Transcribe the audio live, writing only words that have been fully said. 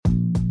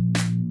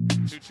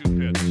2-2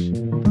 pitch.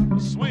 A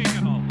swing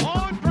and a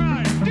long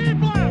drive. Deep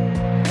left.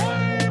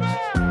 Way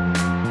back.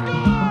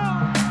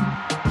 Gone!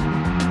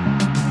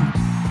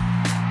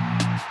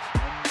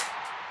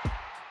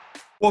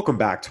 Welcome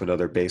back to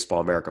another Baseball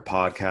America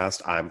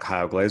podcast. I'm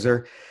Kyle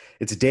Glazer.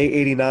 It's day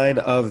 89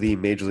 of the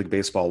Major League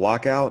Baseball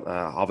lockout.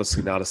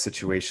 Obviously not a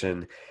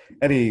situation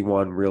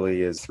anyone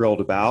really is thrilled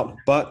about,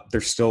 but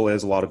there still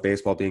is a lot of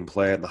baseball being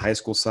played on the high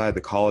school side,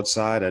 the college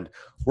side, and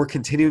we're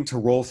continuing to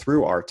roll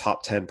through our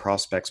Top 10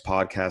 Prospects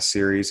podcast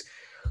series.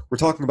 We're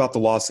talking about the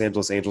Los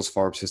Angeles Angels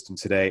farm system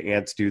today,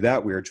 and to do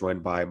that, we are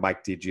joined by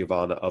Mike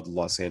DiGiovanna of the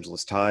Los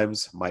Angeles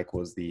Times. Mike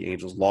was the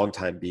Angels'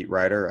 longtime beat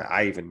writer.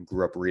 I even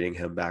grew up reading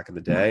him back in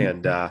the day,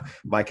 and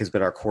Mike has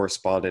been our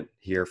correspondent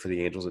here for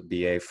the Angels at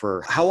BA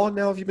for how long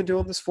now have you been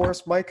doing this for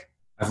us, Mike?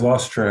 I've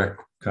lost track,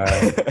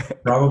 Kyle.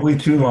 Probably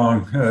too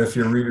long, if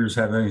your readers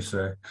have any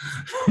say.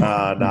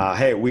 Nah.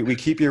 Hey, we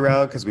keep you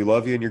around because we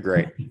love you and you're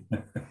great.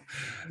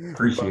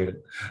 Appreciate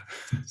it.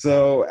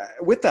 So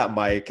with that,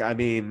 Mike,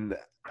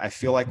 I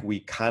feel like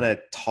we kind of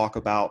talk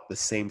about the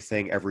same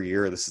thing every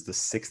year. This is the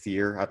 6th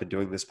year I've been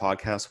doing this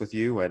podcast with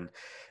you, and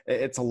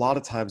it's a lot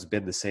of times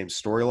been the same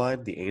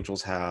storyline. The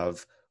Angels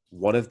have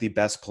one of the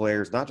best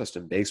players, not just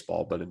in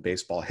baseball, but in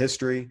baseball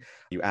history.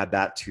 You add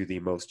that to the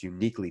most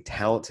uniquely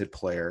talented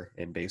player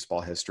in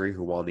baseball history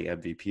who won the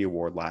MVP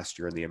award last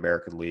year in the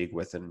American League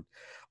with an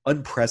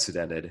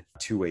unprecedented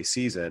two-way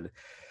season.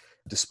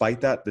 Despite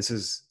that, this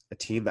is a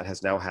team that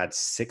has now had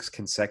 6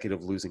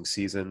 consecutive losing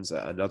seasons,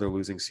 another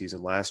losing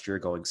season last year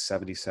going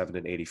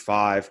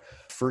 77-85.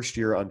 First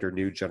year under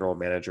new general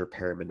manager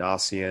Perry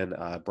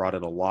Minasian, brought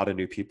in a lot of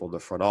new people in the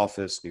front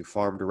office, new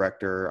farm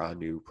director,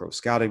 new pro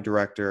scouting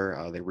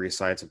director. They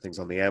reassigned some things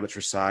on the amateur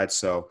side.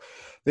 So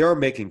they are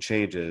making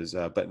changes,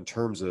 but in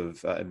terms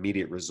of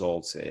immediate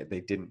results,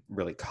 they didn't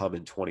really come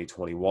in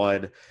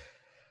 2021.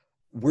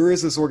 Where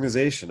is this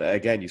organization?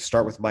 Again, you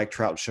start with Mike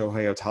Trout and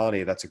Shohei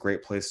Ohtani. That's a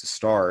great place to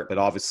start, but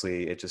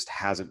obviously it just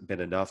hasn't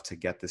been enough to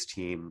get this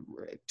team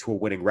to a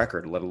winning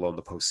record, let alone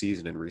the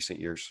postseason in recent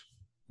years.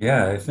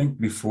 Yeah, I think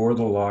before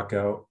the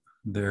lockout,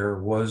 there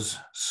was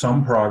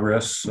some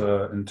progress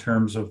in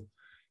terms of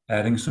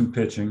adding some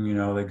pitching. You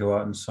know, they go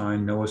out and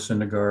sign Noah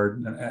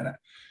Syndergaard. And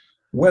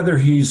whether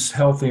he's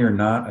healthy or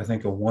not, I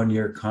think a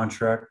one-year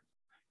contract,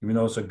 even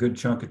though it's a good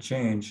chunk of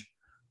change,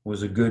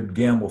 was a good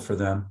gamble for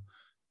them.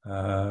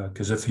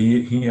 Because if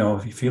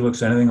he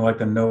looks anything like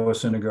the Noah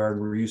Syndergaard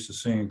we're used to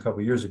seeing a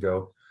couple of years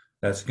ago,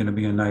 that's going to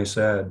be a nice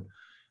add.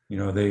 You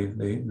know,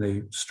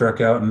 they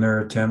struck out in their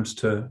attempts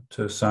to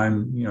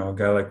sign, a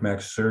guy like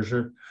Max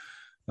Scherzer,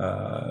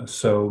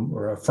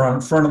 or a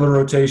front of the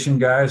rotation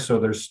guy. So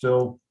there's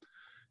still,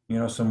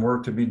 some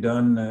work to be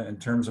done in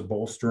terms of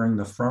bolstering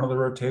the front of the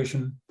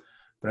rotation.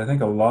 But I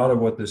think a lot of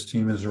what this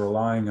team is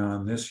relying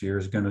on this year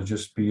is going to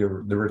just be the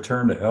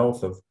return to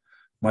health of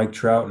Mike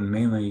Trout and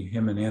mainly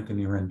him and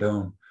Anthony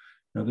Rendon.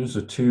 Those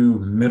are 2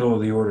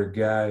 middle-of-the-order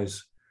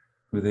guys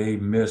who they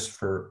missed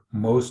for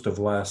most of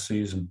last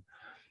season.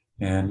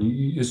 And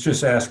it's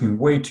just asking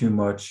way too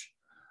much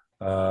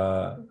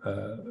to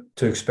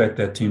expect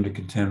that team to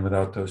contend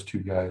without those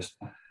 2 guys.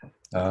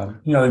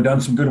 They've done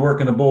some good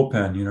work in the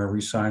bullpen,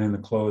 re-signing the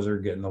closer,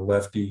 getting the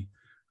lefty,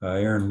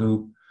 Aaron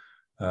Loup.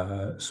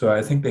 So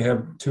I think they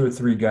have 2 or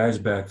 3 guys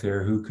back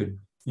there who could,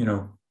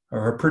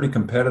 are pretty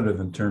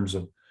competitive in terms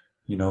of,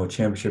 a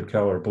championship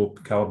caliber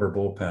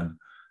bullpen,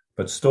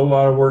 but still a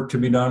lot of work to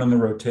be done in the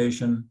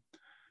rotation.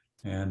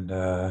 And,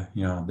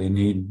 they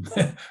need,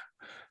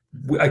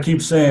 I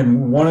keep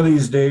saying one of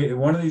these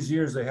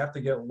years, they have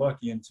to get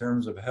lucky in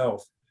terms of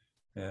health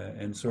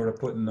and sort of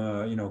putting,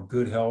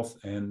 good health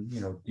and,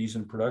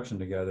 decent production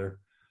together.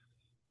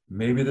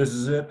 Maybe this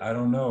is it. I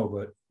don't know,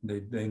 but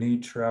they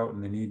need Trout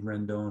and they need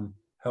Rendon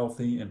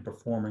healthy and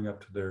performing up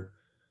to their,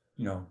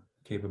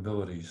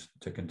 capabilities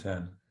to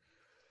contend.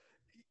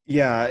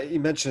 Yeah, you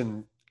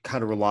mentioned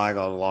kind of relying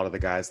on a lot of the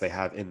guys they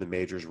have in the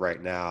majors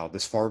right now.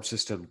 This farm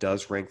system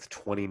does rank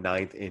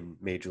 29th in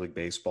Major League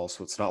Baseball,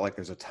 so it's not like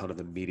there's a ton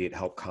of immediate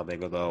help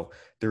coming, although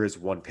there is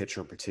one pitcher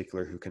in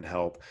particular who can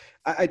help.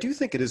 I do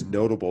think it is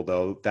notable,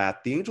 though,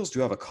 that the Angels do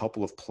have a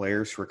couple of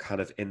players who are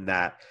kind of in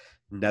that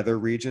nether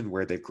region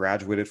where they've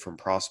graduated from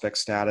prospect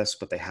status,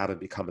 but they haven't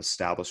become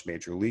established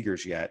major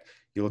leaguers yet.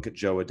 You look at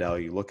Joe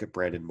Adell, you look at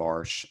Brandon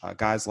Marsh,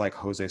 guys like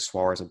Jose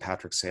Suarez and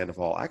Patrick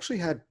Sandoval actually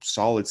had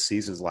solid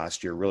seasons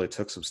last year, really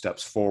took some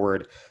steps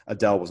forward.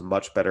 Adell was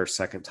much better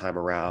second time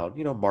around.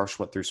 Marsh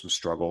went through some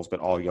struggles,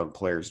 but all young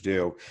players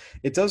do.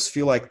 It does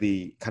feel like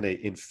the kind of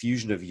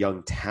infusion of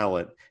young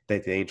talent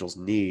that the Angels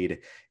need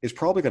is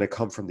probably going to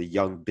come from the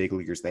young big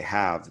leaguers they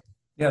have.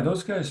 Yeah,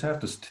 those guys have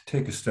to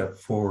take a step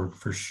forward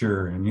for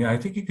sure. And I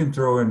think you can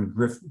throw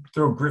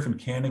Griffin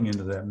Canning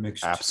into that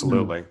mix.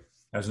 Absolutely. Too,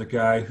 as a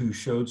guy who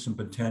showed some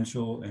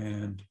potential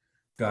and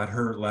got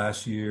hurt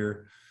last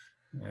year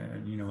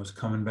and,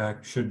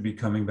 should be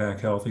coming back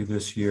healthy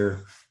this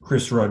year.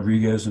 Chris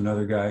Rodriguez,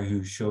 another guy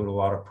who showed a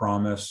lot of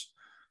promise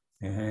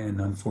and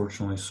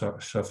unfortunately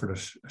suffered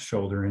a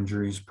shoulder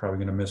injury. He's probably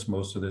going to miss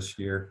most of this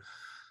year.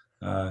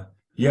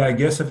 Yeah, I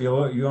guess if you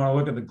want to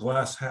look at the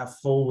glass half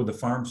full with the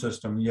farm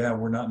system, yeah,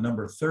 we're not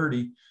number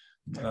 30.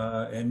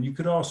 And you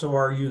could also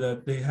argue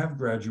that they have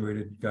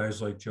graduated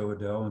guys like Joe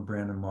Adell and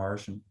Brandon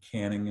Marsh and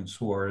Canning and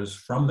Suarez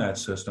from that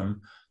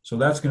system. So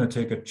that's going to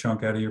take a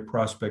chunk out of your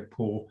prospect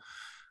pool.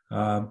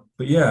 But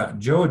yeah,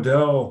 Joe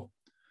Adell,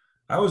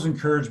 I was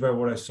encouraged by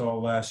what I saw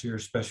last year,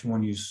 especially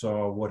when you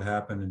saw what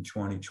happened in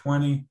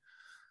 2020.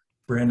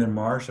 Brandon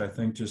Marsh, I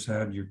think, just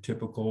had your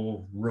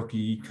typical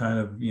rookie kind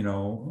of,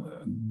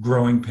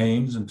 growing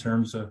pains in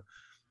terms of,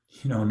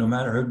 no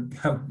matter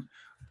how.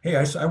 Hey,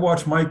 I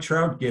watched Mike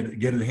Trout get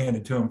it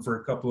handed to him for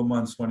a couple of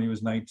months when he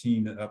was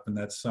 19 up in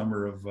that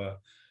summer of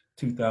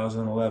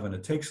 2011.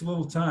 It takes a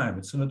little time.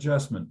 It's an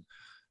adjustment.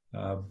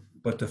 Uh,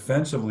 but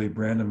defensively,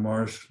 Brandon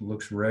Marsh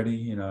looks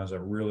ready, as a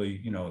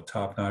really,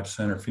 top-notch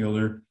center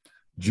fielder.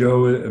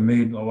 Joe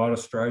made a lot of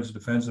strides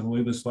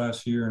defensively this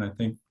last year, and I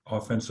think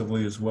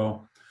offensively as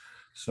well.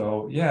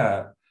 So,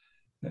 yeah,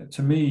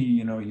 to me,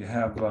 you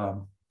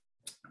have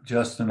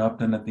Justin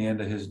Upton at the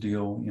end of his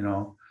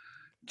deal,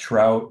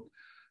 Trout,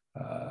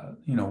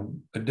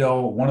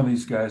 Adell, one of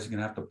these guys is going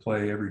to have to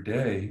play every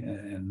day.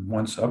 And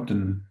once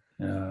Upton,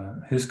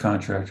 his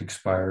contract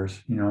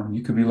expires,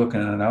 you could be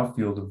looking at an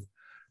outfield of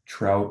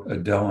Trout,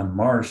 Adell, and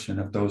Marsh. And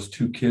if those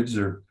two kids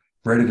are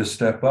ready to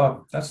step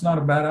up, that's not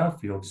a bad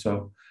outfield.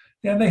 So,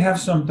 yeah, they have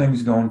some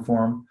things going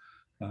for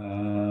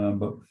them.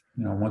 But,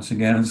 once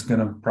again, it's going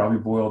to probably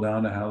boil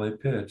down to how they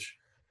pitch.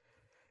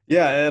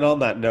 Yeah, and on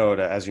that note,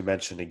 as you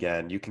mentioned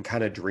again, you can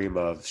kind of dream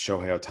of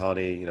Shohei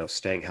Ohtani,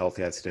 staying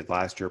healthy as he did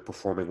last year,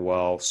 performing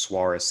well.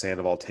 Suarez,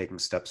 Sandoval taking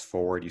steps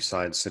forward. You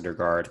signed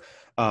Syndergaard.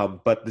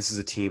 But this is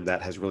a team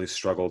that has really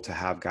struggled to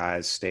have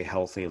guys stay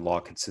healthy and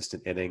log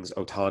consistent innings.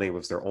 Ohtani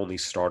was their only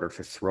starter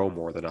to throw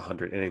more than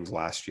 100 innings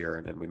last year.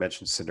 And then we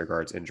mentioned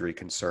Syndergaard's injury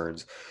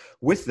concerns.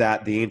 With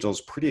that, the Angels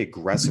pretty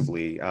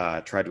aggressively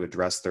tried to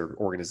address their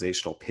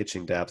organizational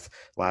pitching depth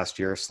last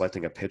year,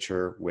 selecting a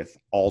pitcher with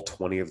all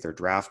 20 of their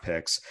draft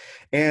picks.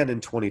 And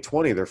in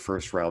 2020, their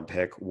first round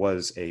pick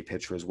was a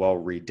pitcher as well,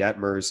 Reed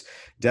Detmers.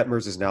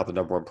 Detmers is now the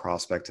number one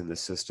prospect in the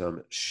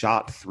system,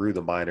 shot through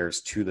the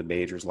minors to the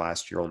majors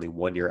last year, only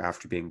 1 year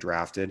after being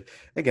drafted.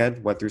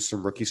 Again, went through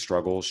some rookie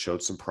struggles,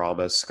 showed some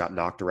promise, got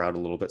knocked around a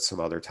little bit some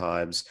other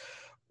times.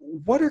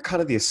 What are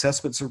kind of the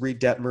assessments of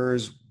Reed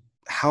Detmers?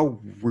 How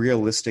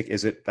realistic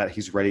is it that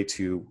he's ready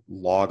to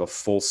log a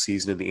full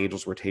season in the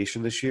Angels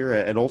rotation this year?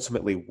 And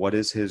ultimately, what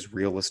is his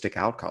realistic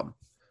outcome?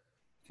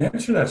 To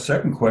answer that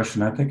second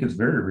question, I think it's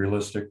very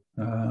realistic.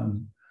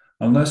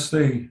 Unless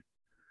they,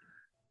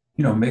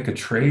 make a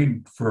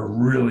trade for a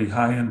really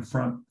high end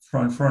front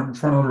of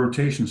the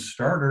rotation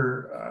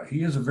starter,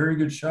 he has a very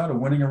good shot of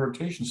winning a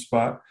rotation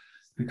spot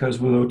because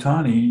with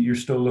Ohtani, you're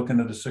still looking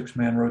at a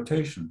 6-man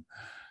rotation.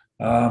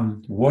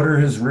 What are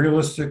his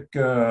realistic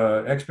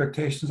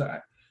expectations?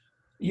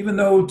 Even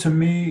though to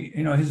me,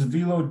 his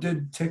velo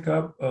did tick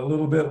up a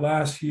little bit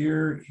last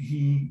year,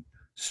 he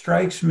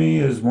strikes me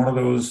as one of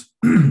those,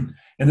 and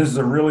this is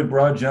a really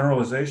broad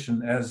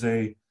generalization, as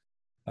a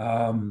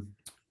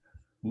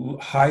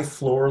high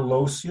floor,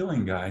 low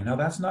ceiling guy. Now,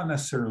 that's not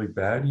necessarily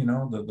bad.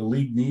 The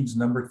league needs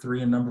number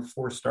 3 and number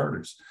 4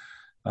 starters.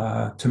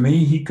 To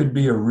me, he could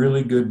be a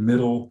really good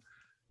middle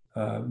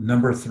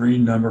number 3,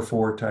 number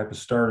 4 type of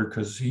starter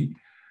because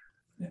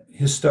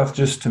his stuff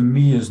just to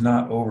me is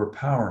not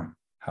overpowering.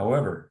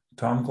 However,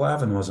 Tom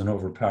Glavine wasn't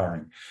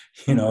overpowering.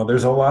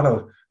 There's a lot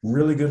of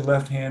really good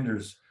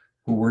left-handers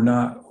who were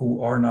not,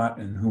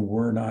 and who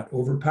were not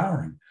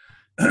overpowering.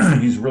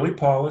 He's really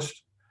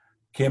polished.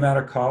 Came out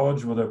of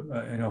college with a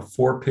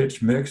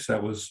 4-pitch mix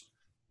that was,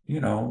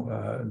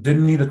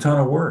 didn't need a ton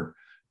of work.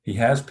 He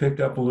has picked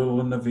up a little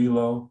in the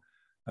velo.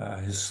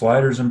 His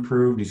slider's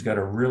improved. He's got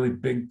a really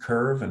big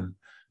curve and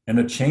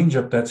a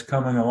changeup that's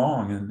coming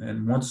along.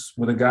 And once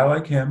with a guy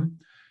like him,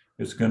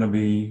 it's going to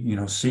be,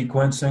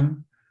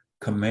 sequencing,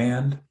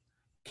 command,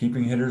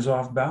 keeping hitters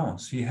off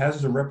balance. He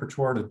has the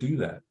repertoire to do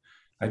that.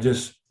 I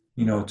just,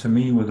 to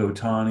me with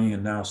Ohtani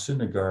and now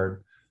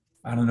Syndergaard,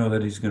 I don't know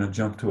that he's going to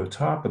jump to a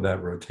top of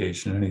that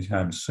rotation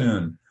anytime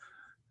soon.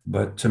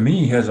 But to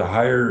me, he has a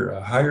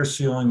higher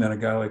ceiling than a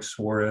guy like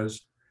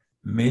Suarez,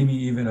 maybe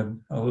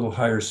even a little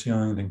higher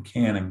ceiling than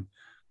Canning.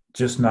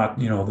 Just not,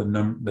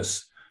 the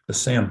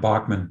Sam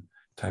Bachman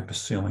type of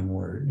ceiling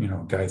where,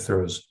 a guy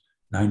throws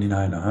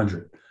 99,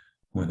 100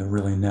 with a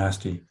really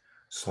nasty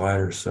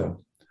slider.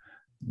 So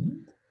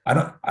I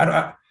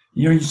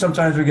don't,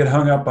 sometimes we get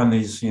hung up on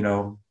these,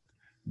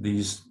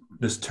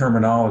 this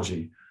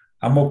terminology.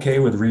 I'm okay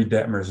with Reed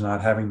Detmers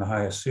not having the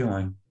highest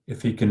ceiling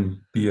if he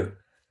can be a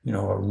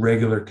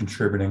regular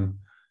contributing,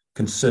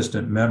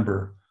 consistent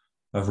member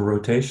of a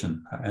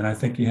rotation. And I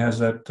think he has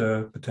that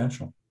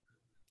potential.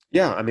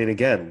 Yeah, I mean,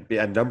 again,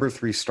 a number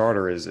 3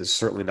 starter is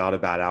certainly not a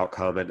bad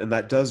outcome. And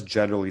that does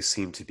generally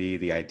seem to be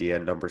the idea.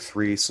 Number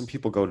 3, some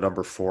people go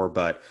number 4,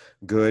 but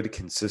good,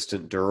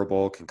 consistent,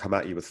 durable, can come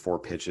at you with 4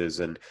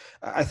 pitches. And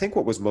I think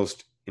what was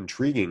most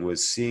intriguing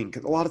was seeing,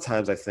 because a lot of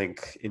times I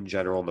think in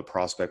general in the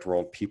prospect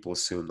world, people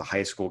assume the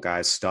high school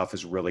guy's stuff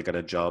is really going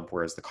to jump,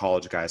 whereas the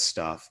college guy's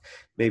stuff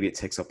maybe it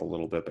ticks up a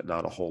little bit, but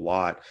not a whole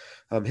lot.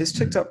 His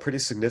ticked up pretty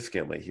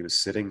significantly. He was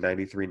sitting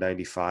 93,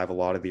 95 a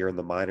lot of the year in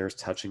the minors,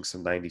 touching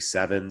some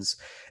 97s.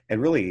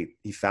 And really,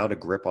 he found a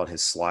grip on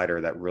his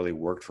slider that really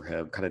worked for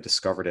him. Kind of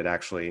discovered it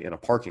actually in a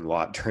parking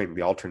lot during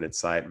the alternate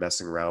site,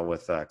 messing around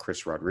with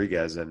Chris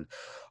Rodriguez. And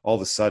all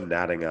of a sudden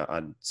adding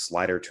a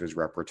slider to his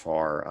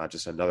repertoire,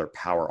 just another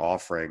power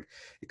offering,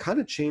 it kind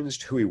of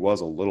changed who he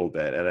was a little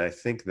bit. And I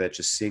think that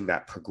just seeing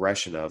that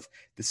progression of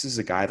this is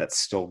a guy that's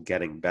still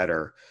getting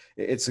better,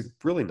 it's a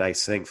really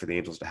nice thing for the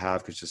Angels to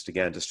have, because just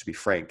to be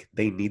frank,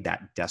 they need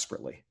that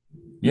desperately.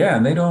 Yeah,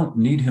 and they don't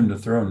need him to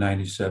throw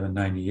 97,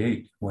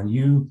 98. When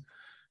you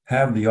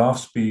have the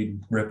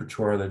off-speed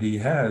repertoire that he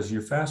has,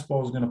 your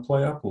fastball is going to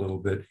play up a little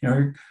bit.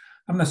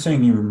 I'm not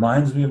saying he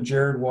reminds me of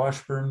Jared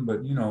Washburn,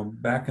 but,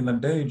 back in the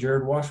day,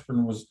 Jared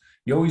Washburn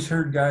you always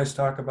heard guys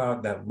talk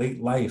about that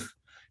late life.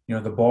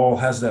 The ball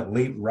has that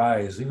late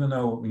rise, even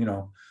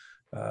though,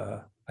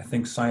 I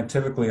think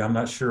scientifically, I'm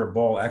not sure a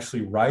ball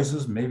actually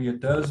rises. Maybe it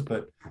does,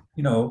 but,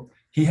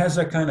 he has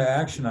that kind of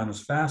action on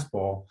his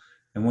fastball.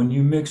 And when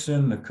you mix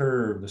in the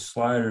curve, the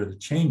slider, the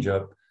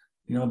changeup,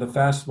 the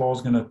fastball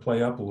is going to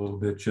play up a little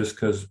bit just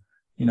because,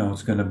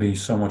 it's going to be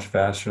so much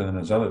faster than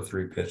his other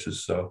three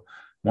pitches. So,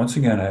 once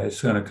again,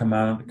 it's going to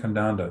come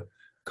down to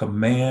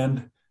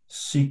command,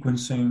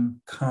 sequencing,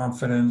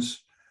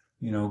 confidence,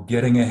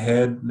 getting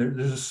ahead.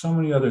 There's just so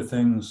many other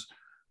things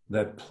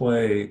that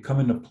come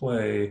into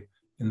play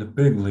in the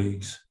big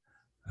leagues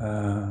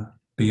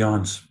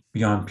beyond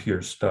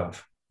pure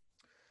stuff.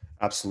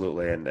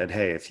 Absolutely. And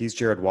hey, if he's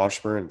Jared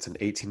Washburn, it's an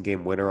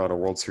 18-game winner on a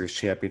World Series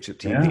championship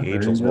team. Yeah, the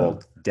Angels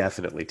will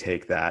definitely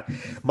take that.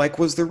 Mike,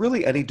 was there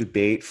really any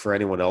debate for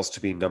anyone else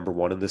to be number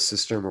one in this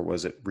system, or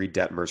was it Reed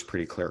Detmers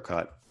pretty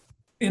clear-cut?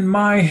 In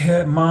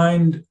my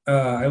mind,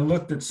 I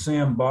looked at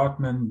Sam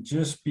Bachman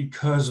just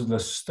because of the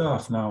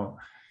stuff. Now,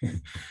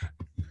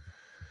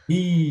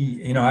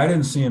 I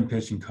didn't see him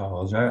pitch in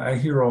college. I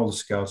hear all the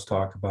scouts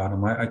talk about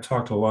him. I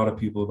talked to a lot of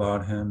people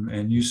about him,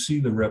 and you see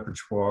the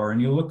repertoire,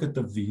 and you look at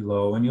the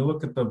velo, and you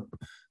look at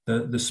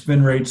the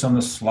spin rates on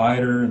the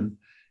slider, and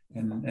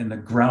the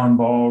ground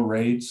ball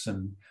rates,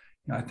 and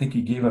I think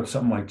he gave up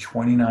something like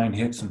 29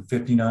 hits in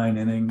 59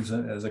 innings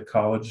as a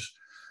college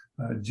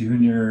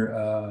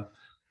junior.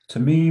 To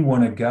me,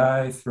 when a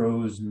guy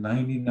throws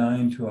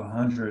 99 to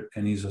 100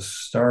 and he's a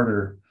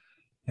starter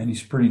and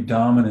he's pretty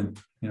dominant,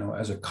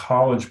 as a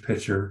college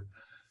pitcher,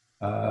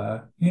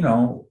 I'm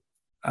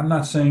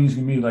not saying he's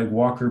going to be like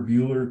Walker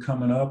Buehler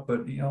coming up,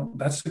 but,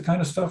 that's the kind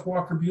of stuff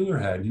Walker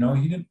Buehler had.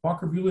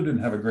 Walker Buehler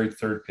didn't have a great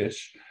third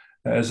pitch,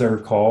 as I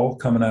recall,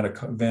 coming out of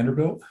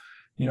Vanderbilt.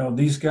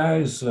 These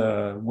guys,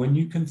 when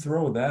you can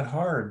throw that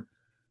hard,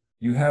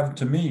 you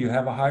have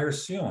a higher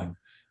ceiling.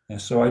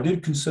 And so I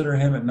did consider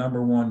him at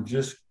number one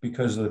just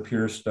because of the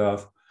pure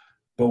stuff.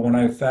 But when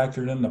I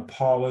factored in the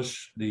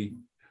polish, the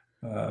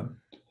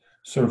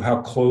sort of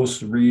how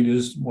close Reed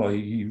is, well,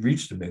 he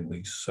reached the big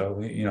leagues. So,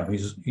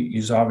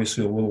 he's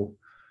obviously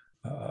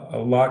a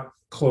lot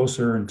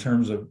closer in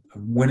terms of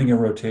winning a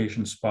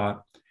rotation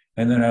spot.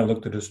 And then I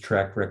looked at his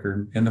track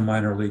record in the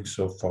minor leagues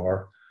so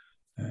far.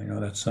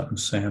 That's something,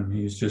 Sam,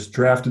 he's just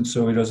drafted,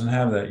 so he doesn't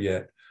have that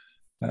yet.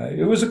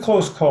 It was a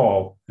close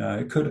call.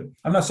 I'm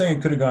not saying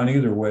it could have gone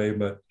either way,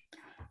 but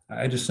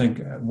I just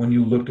think when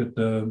you looked at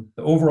the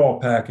overall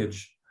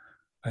package,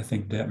 I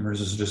think Detmers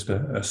is just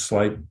a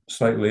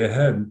slightly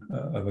ahead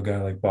of a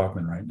guy like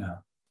Bachman right now.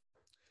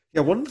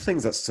 Yeah, one of the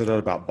things that stood out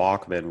about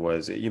Bachman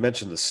was, you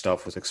mentioned the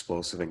stuff was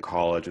explosive in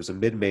college. It was a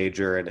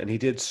mid-major, and he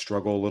did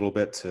struggle a little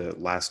bit to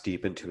last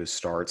deep into his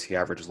starts. He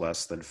averaged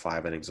less than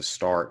 5 innings a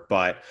start.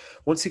 But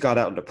once he got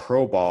out into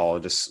pro ball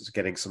and just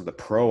getting some of the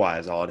pro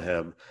eyes on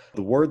him,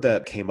 the word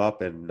that came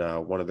up in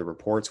one of the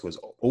reports was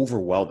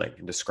overwhelming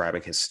in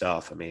describing his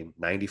stuff.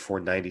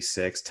 94,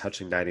 96,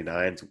 touching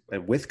 99,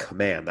 and with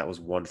command. That was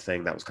one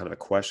thing that was kind of a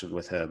question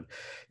with him.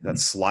 That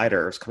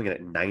slider was coming in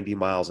at 90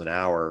 miles an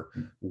hour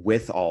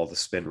with all the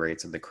spin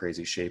rates and the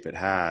crazy shape it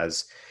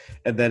has.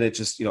 And then it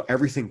just,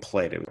 everything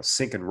played. It was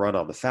sink and run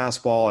on the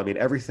fastball.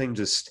 Everything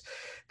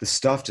the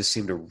stuff just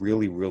seemed to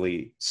really,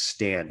 really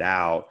stand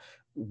out.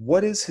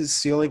 What is his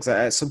ceilings?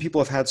 Some people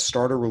have had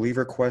starter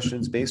reliever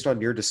questions based on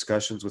your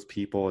discussions with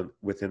people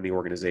within the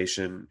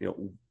organization.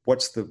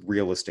 What's the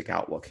realistic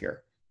outlook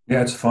here?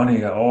 Yeah, it's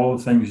funny. All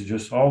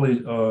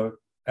the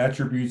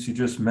attributes you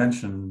just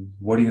mentioned.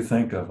 What do you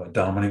think of a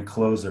dominant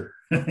closer?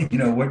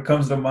 What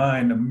comes to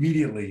mind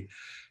immediately?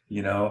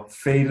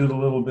 Faded a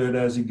little bit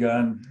as he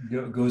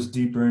goes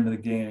deeper into the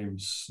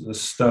games. The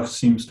stuff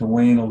seems to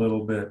wane a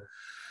little bit.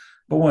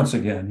 But once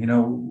again,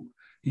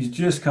 he's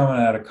just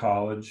coming out of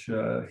college.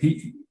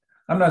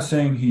 I'm not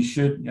saying he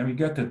should. He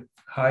got to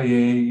high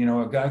A,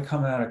 a guy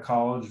coming out of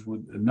college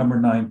with a number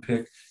 9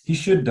 pick, he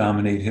should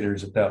dominate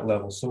hitters at that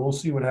level. So we'll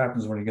see what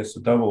happens when he gets to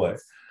Double A.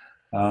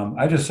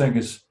 I just think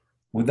it's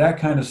with that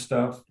kind of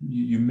stuff,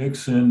 you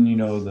mix in,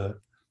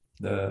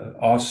 the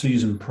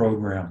off-season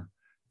program,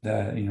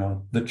 that,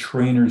 the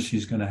trainers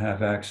he's going to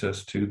have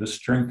access to, the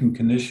strength and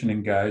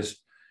conditioning guys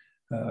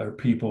or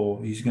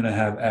people he's going to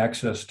have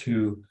access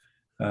to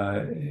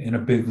in a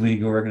big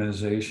league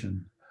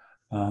organization.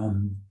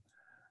 Um,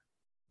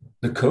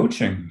 the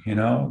coaching,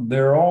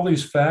 there are all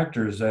these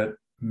factors that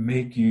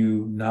make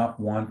you not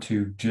want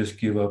to just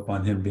give up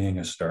on him being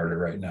a starter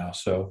right now.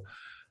 So,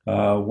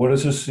 what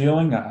is his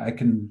ceiling? I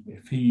can,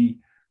 if he,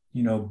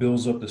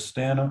 builds up the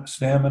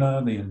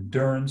stamina, the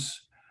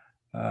endurance,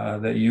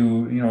 that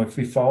if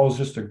he follows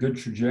just a good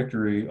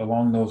trajectory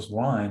along those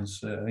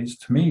lines,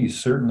 he's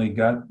certainly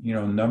got,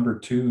 number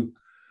two,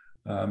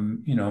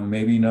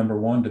 maybe number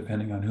one,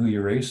 depending on who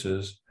your ace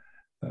is,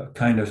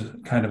 kind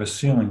of a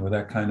ceiling with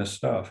that kind of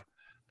stuff.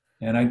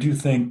 And I do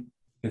think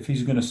if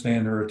he's going to stay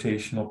in the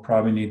rotation, he'll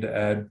probably need to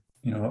add,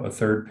 a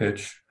third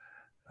pitch,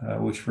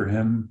 which for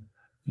him,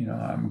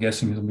 I'm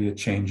guessing it'll be a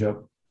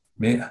changeup.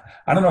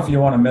 I don't know if you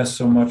want to mess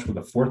so much with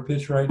a fourth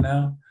pitch right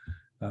now,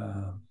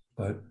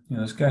 but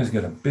this guy's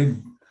got a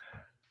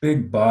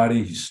big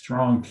body. He's a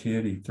strong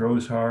kid. He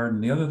throws hard.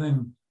 And the other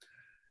thing,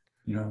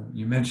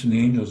 you mentioned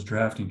the Angels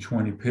drafting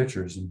 20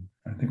 pitchers, and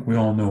I think we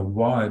all know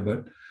why.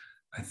 But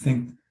I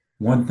think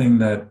one thing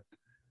that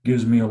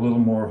gives me a little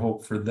more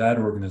hope for that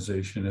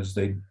organization is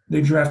they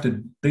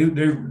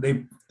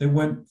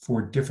went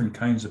for different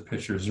kinds of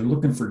pitchers. They're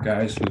looking for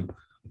guys who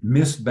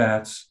miss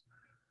bats,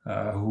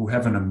 who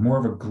have a more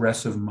of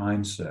aggressive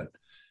mindset.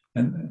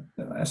 And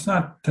that's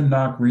not to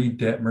knock Reed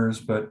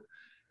Detmers, but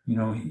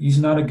he's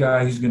not a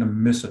guy who's going to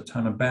miss a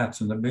ton of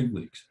bats in the big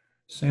leagues.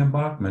 Sam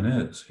Bachman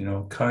is.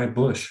 Kai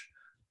Bush,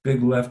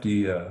 big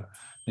lefty.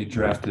 They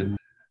drafted.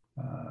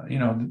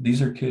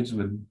 These are kids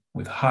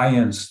with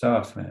high-end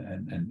stuff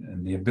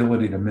and the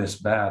ability to miss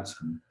bats.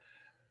 And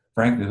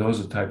frankly, those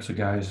are the types of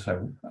guys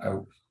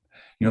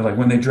like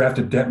when they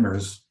drafted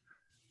Detmers,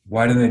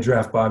 why didn't they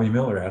draft Bobby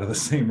Miller out of the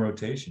same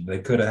rotation? They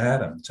could have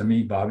had him. To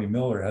me, Bobby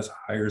Miller has a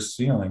higher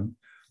ceiling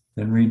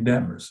than Reed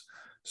Detmers.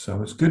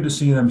 So it's good to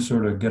see them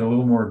sort of get a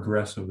little more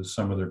aggressive with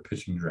some of their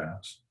pitching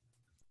drafts.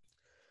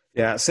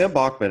 Yeah, Sam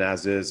Bachman,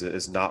 as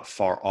is not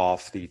far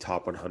off the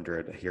top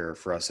 100 here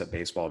for us at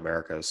Baseball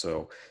America.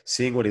 So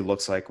seeing what he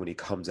looks like when he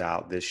comes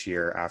out this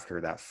year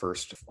after that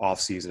first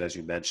offseason, as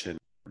you mentioned,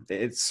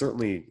 it's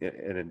certainly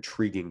an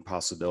intriguing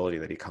possibility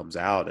that he comes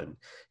out and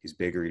he's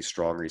bigger, he's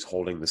stronger, he's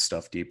holding this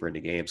stuff deeper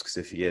into games. Because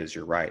if he is,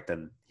 you're right,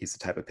 then he's the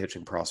type of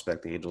pitching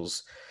prospect the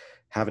Angels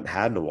haven't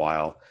had in a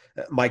while.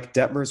 Mike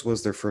Detmers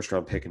was their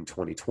first-round pick in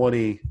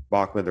 2020.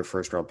 Bachman, their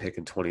first-round pick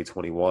in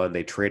 2021.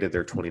 They traded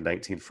their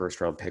 2019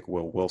 first-round pick,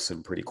 Will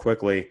Wilson, pretty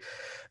quickly.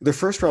 Their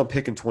first-round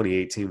pick in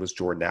 2018 was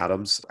Jordan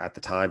Adams. At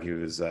the time, he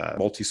was a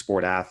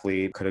multi-sport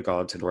athlete, could have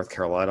gone to North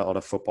Carolina on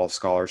a football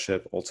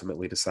scholarship,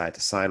 ultimately decided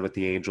to sign with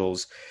the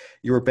Angels.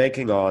 You were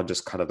banking on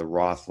just kind of the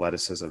raw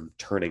athleticism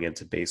turning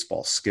into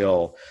baseball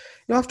skill.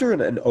 After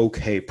an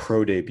okay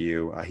pro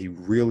debut, he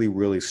really,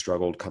 really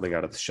struggled coming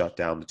out of the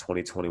shutdown, the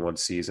 2021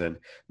 season,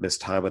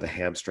 missed time with a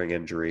hamstring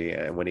injury.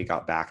 And when he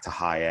got back to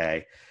high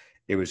A,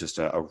 it was just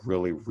a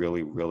really,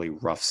 really, really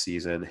rough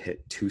season.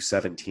 Hit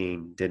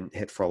 217, didn't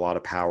hit for a lot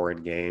of power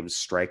in games.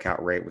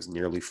 Strikeout rate was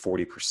nearly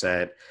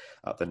 40%.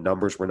 The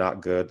numbers were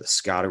not good. The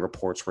scouting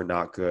reports were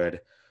not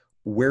good.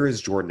 Where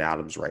is Jordan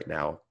Adams right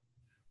now?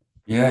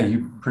 Yeah,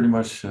 you pretty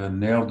much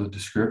nailed the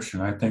description.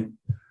 I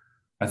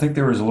think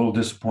there was a little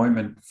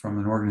disappointment from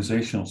an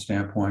organizational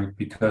standpoint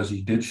because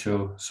he did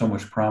show so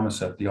much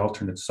promise at the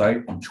alternate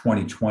site in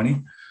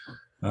 2020.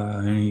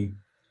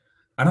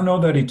 I don't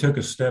know that he took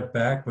a step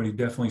back, but he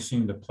definitely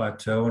seemed to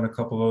plateau in a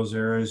couple of those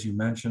areas you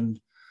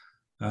mentioned.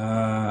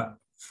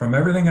 From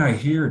everything I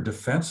hear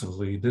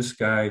defensively, this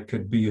guy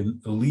could be an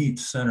elite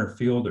center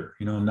fielder,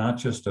 not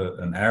just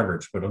an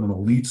average, but an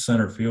elite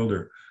center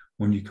fielder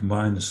when you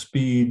combine the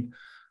speed.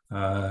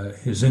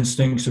 His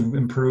instincts have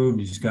improved.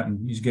 He's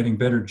getting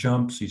better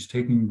jumps. He's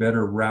taking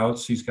better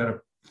routes. He's got a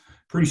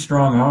pretty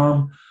strong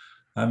arm.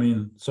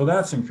 So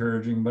that's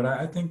encouraging. But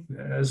I think,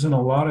 as in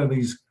a lot of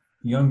these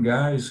young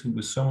guys who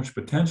with so much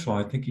potential,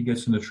 I think he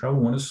gets into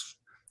trouble when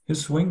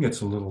his swing gets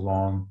a little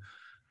long.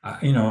 I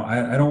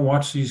don't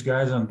watch these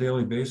guys on a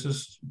daily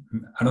basis.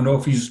 I don't know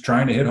if he's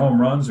trying to hit home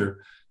runs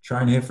or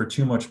trying to hit for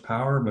too much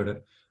power, but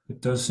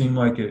it does seem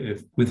like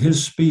if with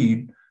his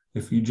speed,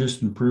 if you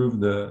just improve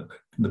the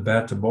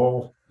bat to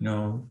ball,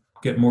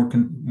 get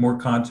more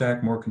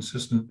contact, more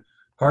consistent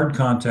hard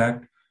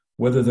contact,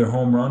 whether they're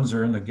home runs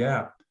or in the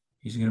gap,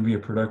 he's going to be a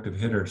productive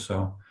hitter.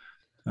 So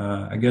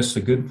I guess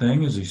the good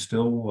thing is he's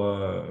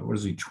still,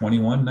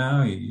 21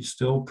 now? He's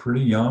still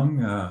pretty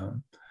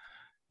young.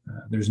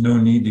 There's no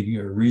need to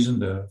or reason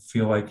to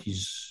feel like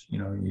he's,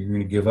 you're going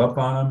to give up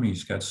on him.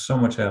 He's got so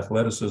much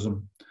athleticism.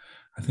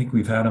 I think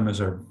we've had him as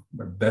our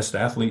best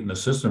athlete in the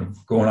system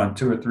going on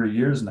 2 or 3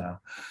 years now.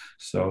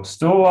 So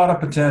still a lot of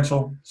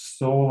potential,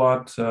 still a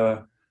lot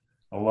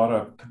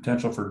of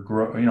potential for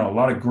growth, a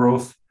lot of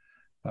growth,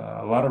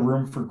 a lot of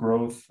room for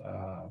growth.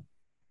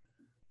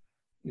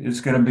 It's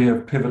going to be a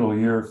pivotal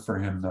year for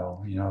him,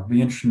 though. It'd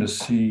be interesting to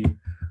see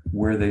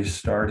where they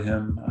start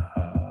him,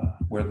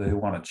 where they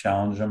want to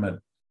challenge him at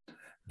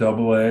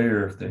Double-A,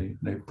 or if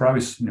they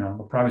probably,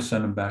 they'll probably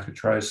send him back to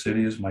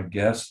Tri-City, is my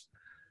guess.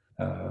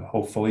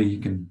 Hopefully he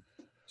can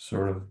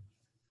sort of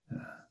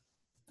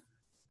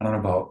I don't know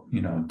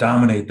about,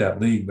 dominate that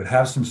league, but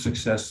have some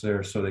success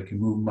there so they can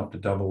move them up to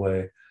Double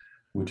A,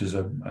 which is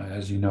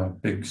as you know, a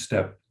big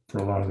step for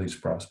a lot of these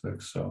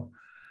prospects. So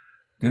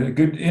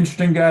good,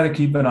 interesting guy to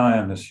keep an eye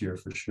on this year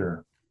for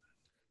sure.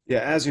 Yeah,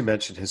 as you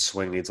mentioned, his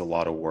swing needs a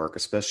lot of work,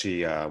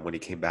 especially when he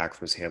came back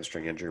from his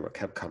hamstring injury. What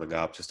kept coming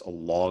up, just a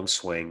long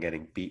swing,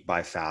 getting beat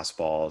by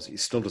fastballs.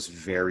 He's still just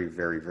very,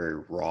 very, very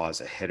raw as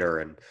a hitter,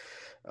 and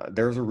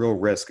there's a real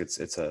risk.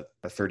 It's a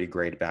 30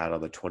 grade bat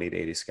on the 20 to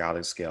 80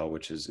 scouting scale,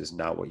 which is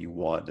not what you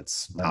want.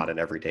 It's not an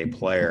everyday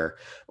player.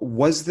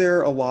 Was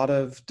there a lot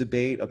of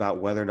debate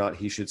about whether or not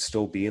he should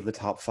still be in the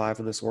top five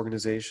in this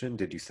organization?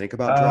 Did you think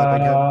about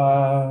dropping him?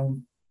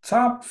 Uh,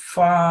 Top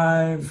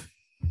five.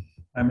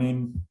 I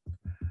mean,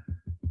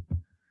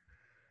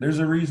 there's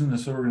a reason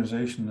this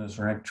organization is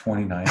ranked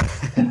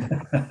 29th.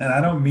 And I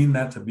don't mean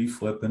that to be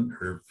flippant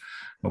or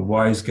a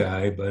wise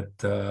guy, but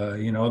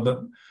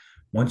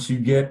once you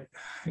get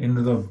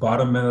into the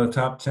bottom of the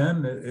top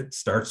 10, it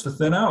starts to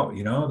thin out.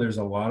 There's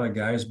a lot of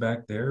guys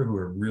back there who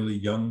are really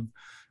young,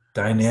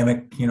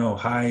 dynamic,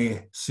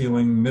 high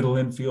ceiling middle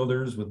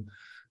infielders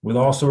with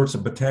all sorts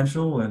of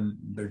potential, and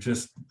they're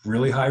just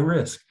really high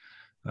risk.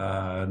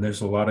 And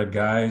there's a lot of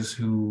guys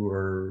who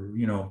are,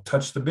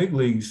 touch the big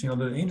leagues.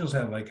 The Angels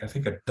had I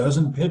think a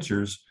dozen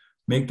pitchers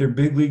make their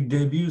big league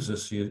debuts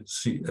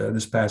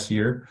this past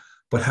year,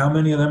 but how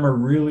many of them are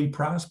really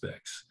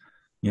prospects?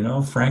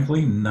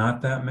 Frankly,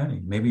 not that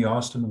many. Maybe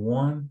Austin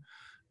Warren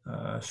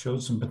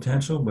showed some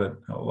potential, but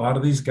a lot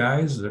of these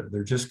guys,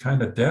 they're just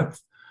kind of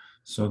depth.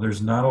 So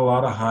there's not a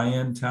lot of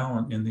high-end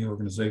talent in the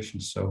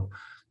organization. So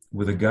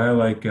with a guy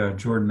like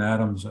Jordan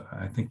Adams,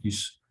 I think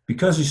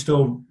because he's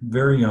still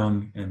very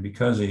young and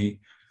because he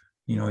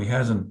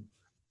hasn't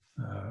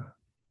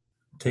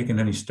taken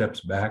any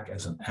steps back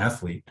as an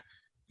athlete,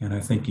 and I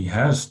think he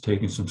has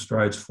taken some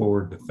strides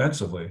forward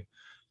defensively.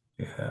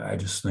 I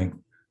just think,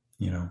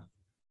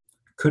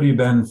 could he have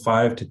been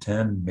 5 to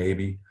 10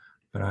 maybe,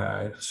 but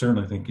I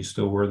certainly think he's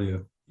still worthy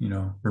of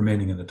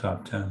remaining in the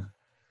top 10.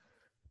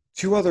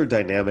 Two other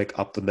dynamic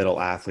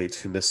up-the-middle athletes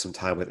who missed some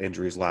time with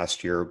injuries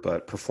last year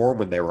but performed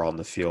when they were on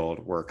the field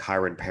were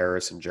Kyron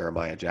Paris and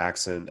Jeremiah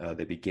Jackson.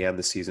 They began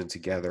the season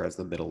together as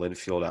the middle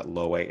infield at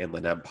Low A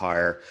Inland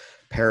Empire.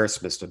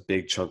 Paris missed a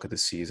big chunk of the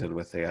season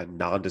with a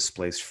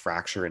non-displaced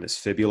fracture in his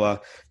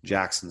fibula.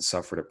 Jackson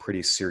suffered a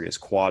pretty serious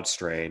quad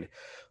strain.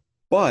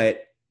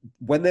 But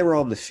when they were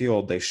on the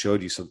field, they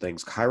showed you some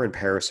things. Kyron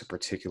Paris in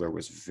particular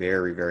was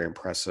very, very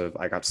impressive.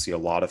 I got to see a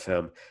lot of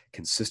him.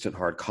 Consistent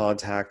hard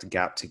contact,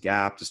 gap to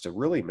gap, just a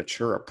really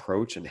mature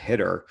approach and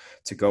hitter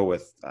to go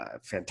with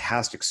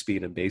fantastic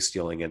speed and base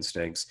stealing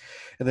instincts.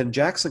 And then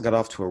Jackson got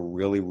off to a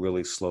really,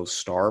 really slow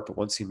start, but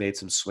once he made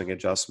some swing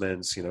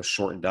adjustments,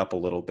 shortened up a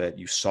little bit,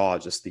 you saw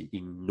just the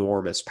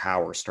enormous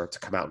power start to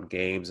come out in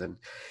games. And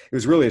it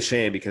was really a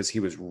shame because he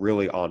was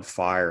really on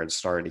fire and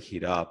starting to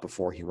heat up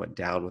before he went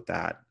down with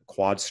that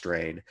quad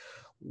strain.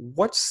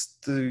 What's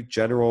the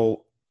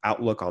general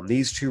outlook on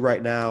these two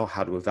right now?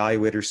 How do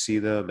evaluators see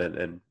them,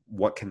 and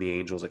what can the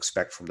Angels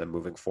expect from them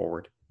moving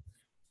forward?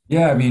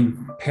 Yeah, I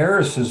mean,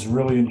 Paris is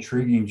really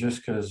intriguing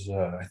just because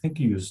I'm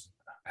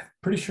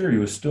pretty sure he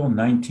was still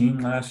 19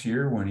 last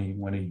year when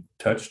he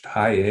touched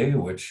high A,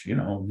 which,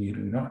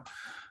 I'm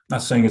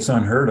not saying it's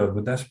unheard of,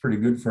 but that's pretty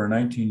good for a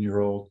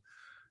 19-year-old.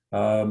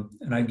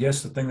 And I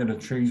guess the thing that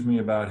intrigues me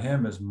about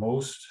him is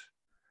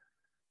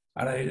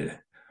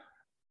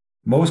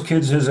most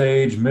kids his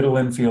age, middle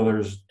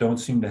infielders, don't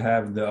seem to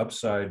have the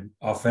upside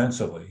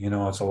offensively.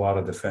 It's a lot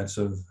of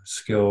defensive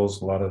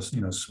skills, a lot of,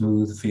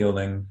 smooth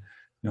fielding,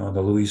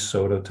 the Luis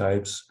Soto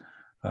types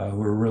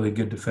who are really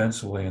good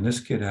defensively. And this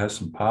kid has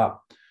some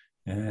pop.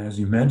 And as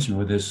you mentioned,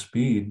 with his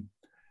speed,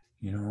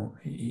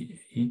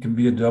 he can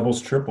be a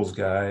doubles, triples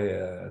guy.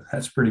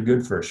 That's pretty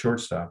good for a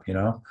shortstop,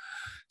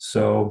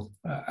 So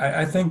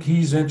I think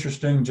he's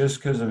interesting just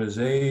because of his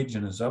age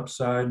and his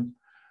upside.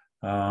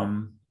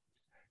 And,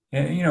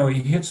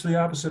 he hits the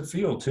opposite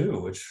field too,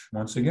 which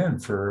once again,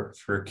 for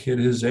a kid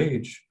his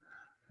age,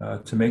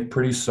 to make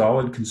pretty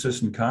solid,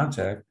 consistent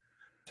contact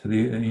to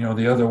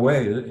the other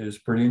way is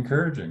pretty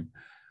encouraging.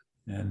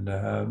 And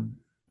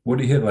what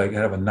did he hit? Like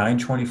have a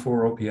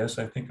 924 OPS,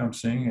 I think I'm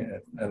seeing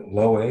at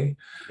Low A.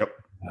 Yep.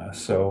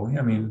 So,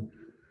 I mean,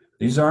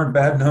 these aren't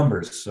bad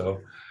numbers.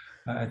 So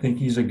I think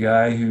he's a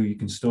guy who you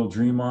can still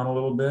dream on a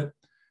little bit.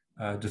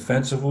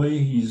 Defensively,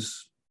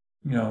 he's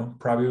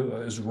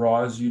probably as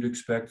raw as you'd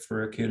expect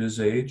for a kid his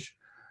age.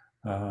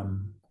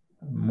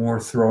 More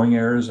throwing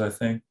errors, I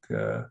think,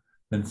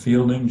 than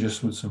fielding,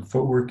 just with some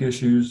footwork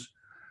issues.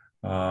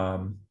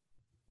 Arm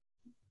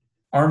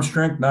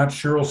strength, not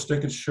sure he'll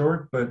stick it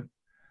short, but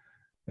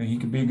he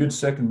could be a good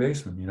second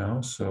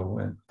baseman, So,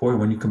 and boy,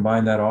 when you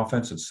combine that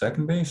offense at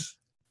second base,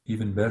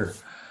 even better.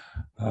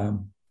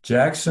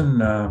 Jackson,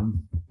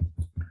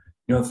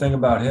 the thing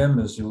about him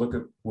is you look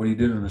at what he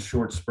did in a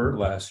short spurt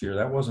last year.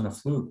 That wasn't a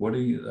fluke.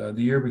 The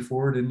year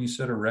before, didn't he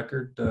set a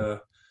record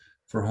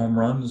for home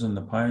runs in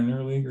the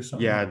Pioneer League or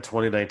something? Yeah, in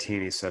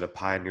 2019, he set a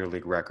Pioneer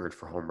League record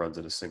for home runs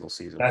in a single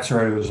season. That's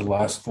right. It was the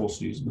last full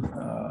season.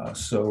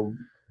 So,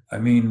 I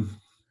mean,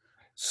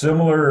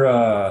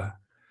 similar,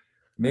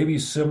 maybe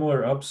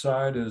similar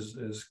upside as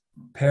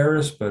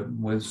Paris, but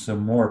with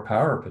some more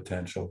power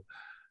potential.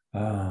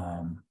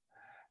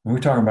 We're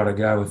talking about a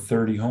guy with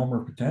 30 homer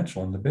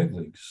potential in the big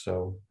leagues.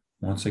 So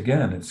once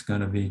again, it's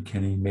going to be,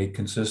 can he make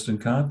consistent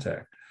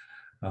contact?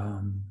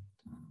 Can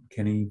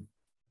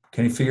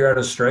he figure out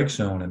a strike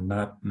zone and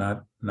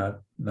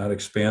not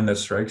expand that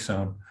strike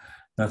zone?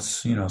 That's,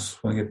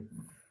 swing at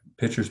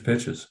pitchers'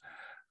 pitches.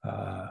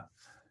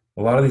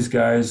 A lot of these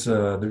guys,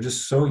 they're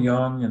just so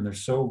young and they're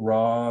so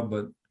raw,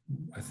 but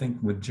I think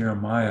with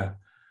Jeremiah,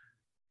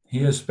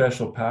 he has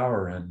special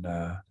power. And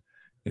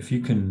if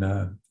you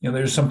can,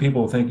 there's some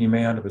people who think he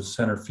may end up at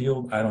center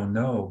field. I don't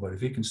know, but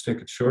if he can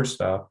stick at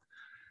shortstop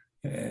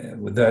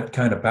with that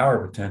kind of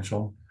power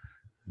potential,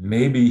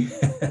 maybe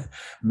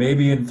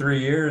in 3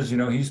 years,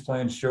 he's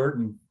playing short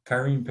and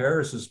Kyrene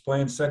Paris is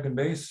playing second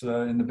base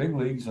in the big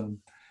leagues, and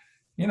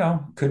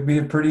could be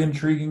a pretty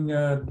intriguing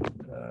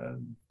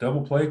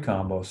double play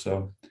combo.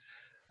 So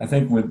I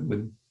think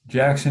with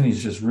Jackson,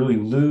 he's just really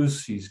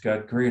loose. He's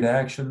got great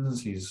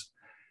actions. He's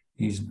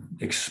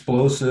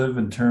explosive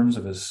in terms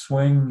of his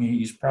swing.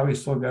 He's probably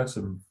still got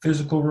some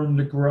physical room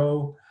to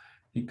grow.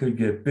 He could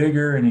get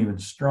bigger and even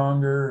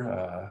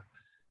stronger.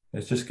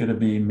 It's just going to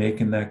be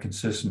making that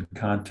consistent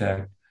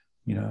contact,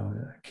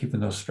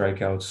 keeping those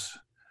strikeouts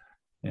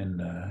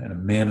in a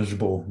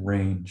manageable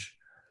range,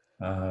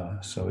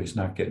 so he's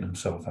not getting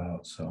himself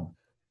out. So.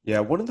 Yeah,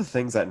 one of the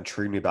things that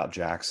intrigued me about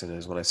Jackson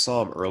is when I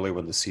saw him early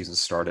when the season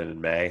started in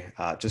May,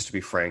 just to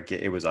be frank,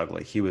 it was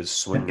ugly. He was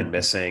swinging and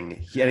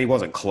missing, and he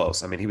wasn't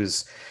close. I mean, he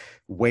was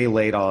way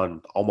late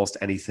on almost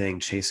anything,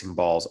 chasing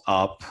balls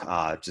up,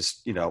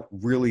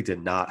 really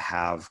did not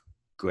have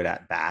good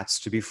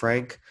at-bats, to be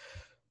frank.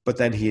 But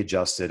then he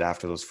adjusted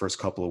after those first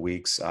couple of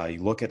weeks.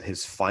 You look at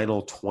his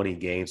final 20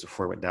 games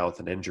before he went down with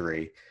an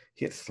injury,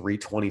 he hit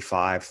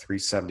 325,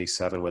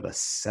 377 with a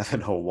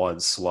 701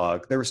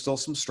 slug. There were still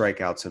some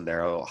strikeouts in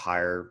there, a little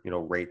higher,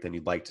 rate than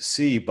you'd like to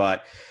see,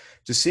 but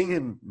just seeing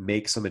him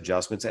make some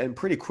adjustments and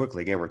pretty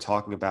quickly, again, we're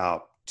talking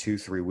about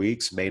 2-3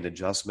 weeks, made an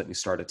adjustment and he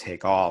started to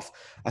take off.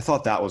 I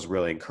thought that was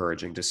really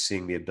encouraging, just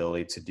seeing the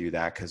ability to do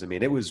that. Cause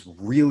it was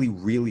really,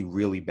 really,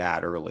 really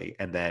bad early.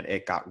 And then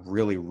it got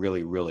really,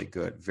 really, really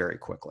good very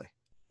quickly.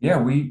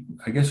 Yeah,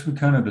 I guess we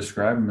kind of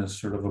describe him as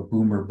sort of a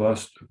boomer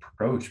bust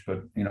approach,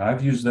 but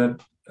I've used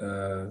that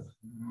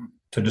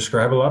to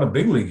describe a lot of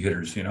big league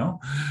hitters. I'm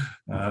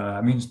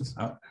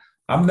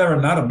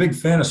not a big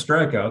fan of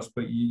strikeouts,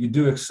 but you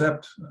do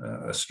accept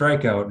a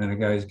strikeout in a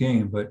guy's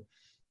game, but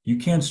you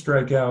can't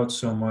strike out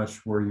so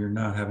much where you're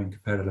not having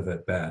competitive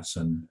at bats.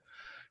 And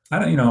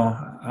I'm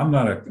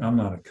not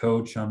a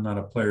coach. I'm not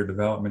a player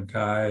development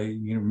guy.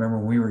 Remember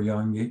when we were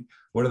young,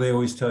 what do they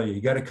always tell you?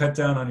 You got to cut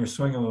down on your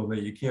swing a little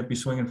bit. You can't be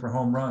swinging for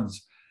home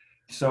runs.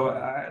 So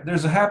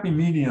there's a happy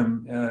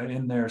medium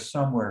in there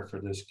somewhere for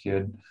this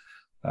kid.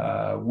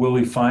 Will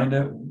he find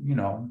it?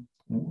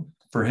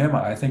 For him,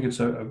 I think it's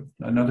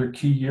another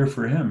key year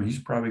for him. He's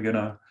probably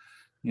gonna,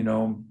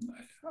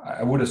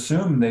 I would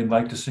assume they'd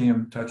like to see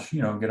him touch,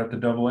 get up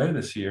to AA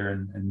this year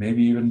and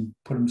maybe even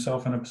put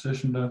himself in a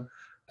position to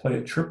play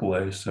at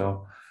AAA.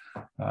 So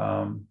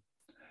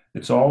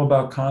it's all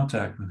about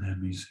contact with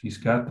him. He's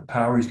got the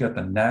power. He's got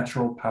the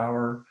natural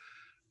power.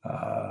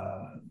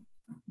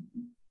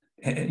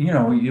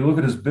 You look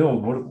at his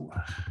build.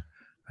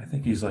 I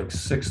think he's like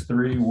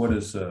 6'3". What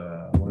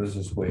is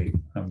his weight?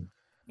 I'm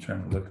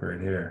trying to look right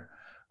here.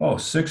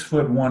 6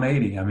 foot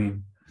 180. I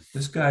mean,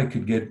 this guy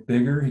could get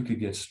bigger. He could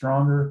get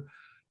stronger.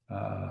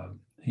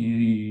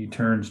 He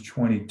turns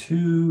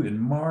 22 in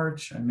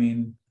March. I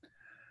mean,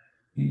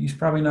 he's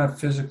probably not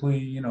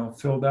physically,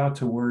 filled out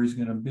to where he's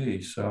going to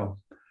be. So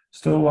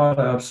still a lot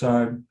of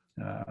upside.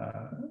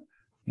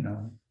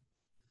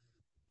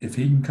 If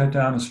he can cut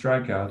down the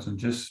strikeouts and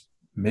just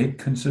make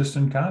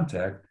consistent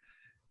contact,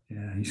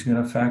 yeah, he's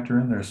going to factor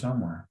in there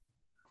somewhere.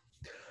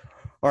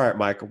 All right,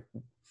 Mike.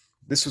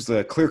 This was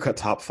the clear-cut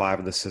top 5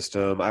 in the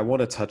system. I want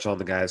to touch on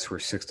the guys who are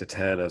 6 to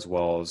 10, as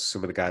well as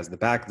some of the guys in the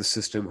back of the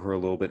system who are a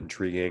little bit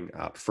intriguing.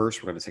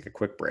 First, we're going to take a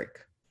quick break.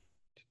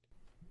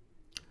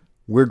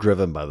 We're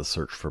driven by the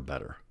search for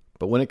better.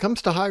 But when it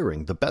comes to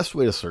hiring, the best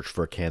way to search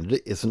for a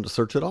candidate isn't to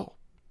search at all.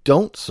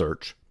 Don't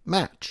search,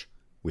 match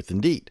with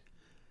Indeed.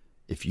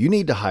 If you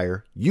need to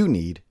hire, you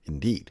need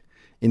Indeed.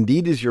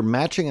 Indeed is your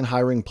matching and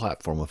hiring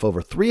platform with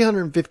over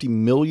 350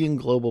 million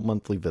global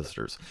monthly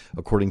visitors,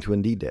 according to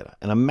Indeed data,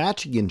 and a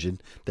matching engine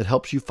that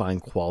helps you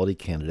find quality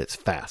candidates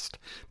fast.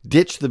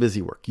 Ditch the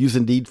busy work. Use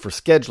Indeed for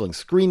scheduling,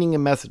 screening,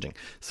 and messaging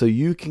so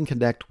you can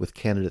connect with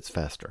candidates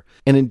faster.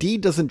 And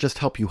Indeed doesn't just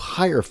help you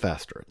hire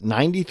faster.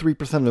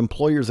 93% of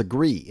employers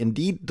agree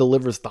Indeed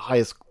delivers the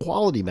highest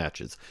quality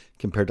matches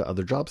compared to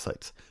other job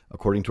sites,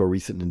 according to a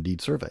recent Indeed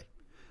survey.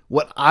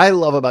 What I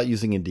love about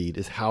using Indeed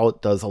is how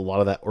it does a lot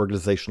of that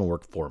organizational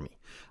work for me.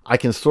 I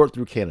can sort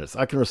through candidates.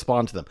 I can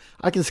respond to them.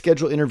 I can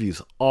schedule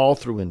interviews all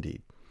through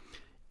Indeed.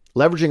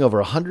 Leveraging over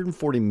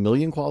 140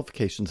 million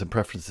qualifications and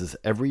preferences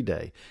every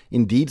day,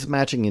 Indeed's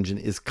matching engine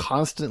is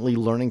constantly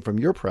learning from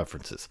your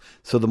preferences.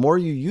 So the more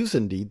you use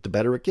Indeed, the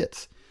better it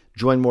gets.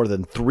 Join more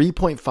than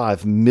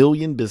 3.5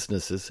 million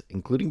businesses,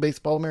 including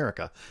Baseball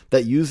America,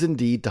 that use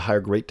Indeed to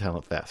hire great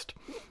talent fast.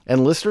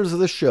 And listeners of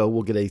the show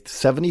will get a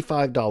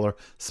 $75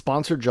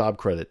 sponsored job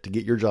credit to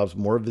get your jobs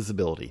more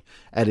visibility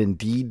at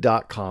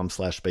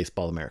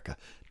Indeed.com/BaseballAmerica.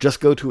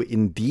 Just go to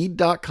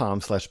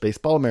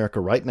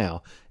Indeed.com/BaseballAmerica right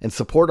now and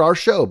support our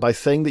show by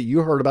saying that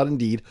you heard about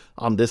Indeed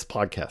on this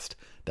podcast.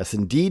 That's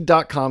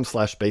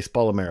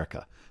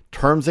Indeed.com/BaseballAmerica.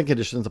 Terms and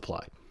conditions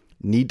apply.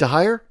 Need to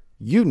hire?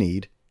 You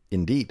need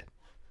Indeed.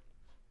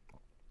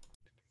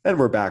 And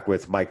we're back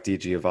with Mike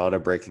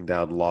DiGiovanna breaking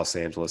down the Los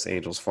Angeles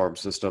Angels farm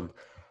system.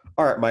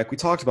 All right, Mike, we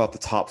talked about the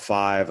top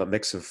five, a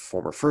mix of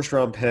former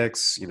first-round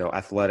picks,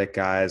 athletic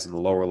guys in the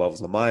lower levels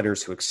of the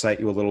minors who excite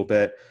you a little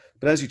bit.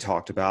 But as you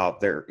talked about,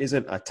 there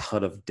isn't a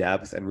ton of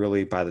depth. And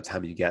really, by the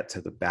time you get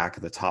to the back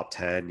of the top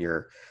 10,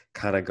 you're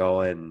kind of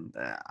going,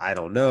 I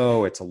don't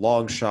know, it's a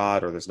long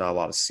shot, or there's not a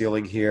lot of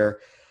ceiling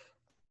here.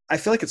 I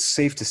feel like it's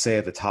safe to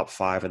say the top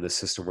five in the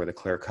system were the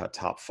clear-cut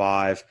top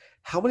five.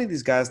 How many of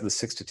these guys in the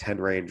 6 to 10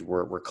 range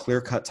were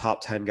clear-cut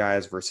top 10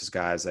 guys versus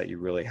guys that you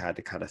really had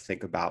to kind of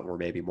think about and were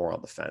maybe more on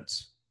the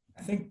fence?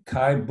 I think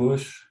Kai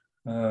Bush,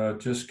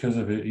 just because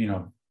of it,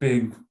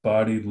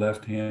 big-bodied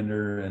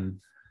left-hander, and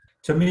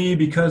to me,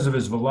 because of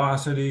his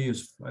velocity,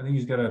 I think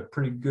he's got a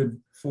pretty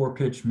good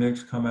four-pitch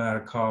mix coming out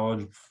of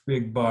college.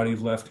 Big-bodied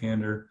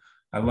left-hander.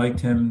 I liked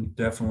him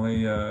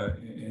definitely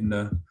in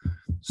the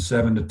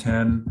 7 to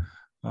 10.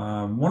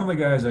 One of the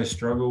guys I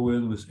struggle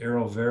with was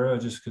Errol Vera,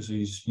 just because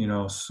he's,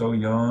 so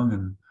young,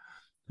 and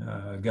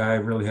a guy I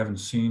really haven't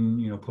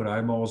seen, put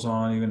eyeballs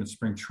on even at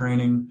spring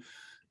training.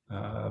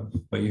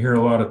 But you hear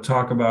a lot of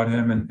talk about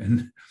him,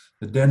 and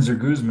the Denzer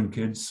Guzman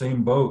kid,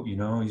 same boat,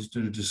 he's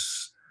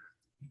just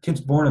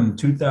kid's born in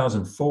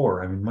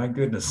 2004. I mean, my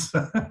goodness,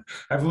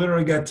 I've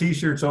literally got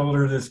T-shirts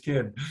older than this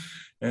kid.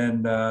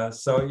 And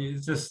so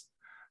it's just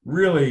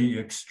really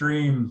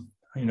extreme,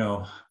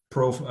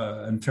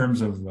 in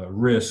terms of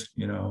risk,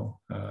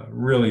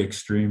 really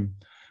extreme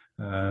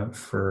but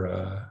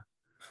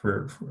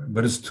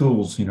his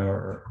tools,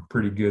 are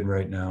pretty good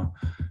right now.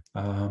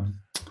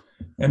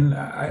 And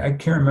I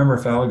can't remember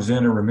if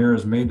Alexander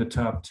Ramirez made the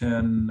top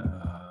 10.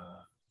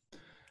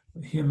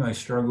 Him I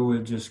struggle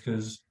with just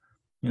because,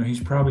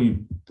 he's probably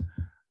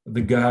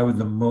the guy with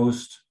the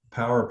most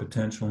power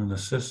potential in the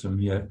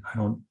system, yet I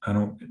don't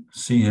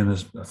see him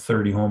as a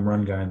 30 home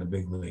run guy in the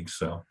big leagues.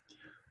 So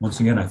once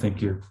again, I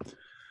think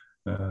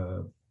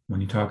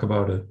when you talk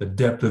about the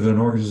depth of an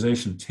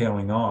organization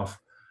tailing off,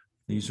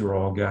 these are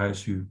all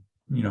guys who,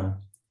 in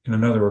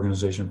another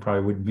organization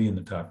probably wouldn't be in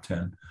the top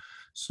 10.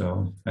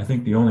 So I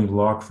think the only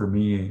lock for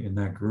me in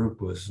that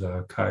group was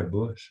Kai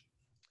Bush.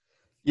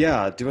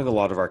 Yeah, doing a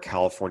lot of our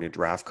California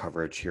draft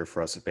coverage here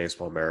for us at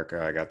Baseball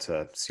America, I got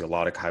to see a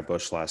lot of Kai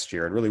Bush last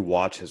year and really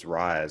watch his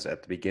rise.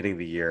 At the beginning of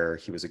the year,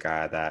 he was a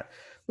guy that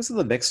was in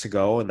the mix to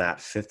go in that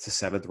 5th to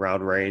 7th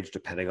round range,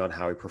 depending on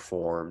how he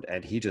performed.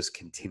 And he just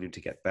continued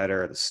to get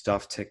better. The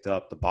stuff ticked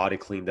up, the body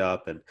cleaned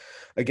up. And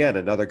again,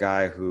 another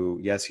guy who,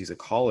 yes, he's a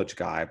college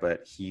guy, but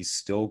he's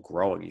still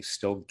growing. He's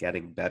still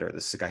getting better.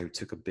 This is a guy who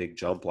took a big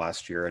jump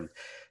last year. And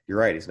you're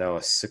right. He's now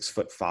a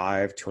 6'5",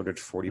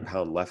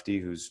 240-pound lefty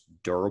who's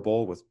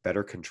durable with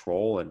better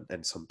control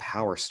and some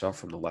power stuff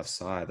from the left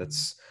side.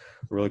 That's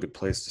a really good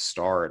place to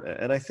start.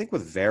 And I think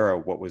with Vera,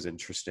 what was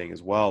interesting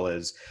as well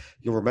is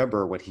you'll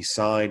remember when he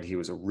signed, he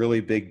was a really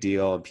big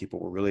deal and people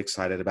were really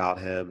excited about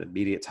him,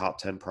 immediate top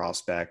 10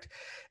 prospect.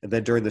 And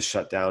then during the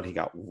shutdown, he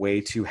got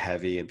way too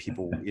heavy and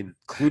people,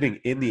 including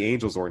in the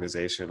Angels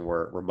organization,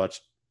 were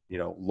much,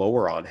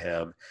 lower on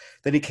him.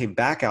 Then he came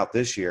back out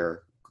this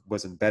year,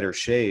 was in better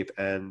shape.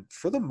 And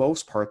for the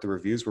most part, the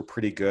reviews were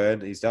pretty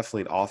good. He's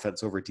definitely an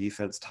offense over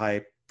defense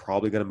type,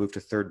 probably going to move to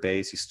third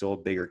base. He's still a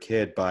bigger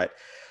kid, but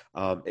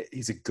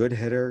he's a good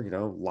hitter,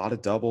 a lot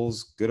of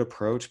doubles, good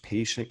approach,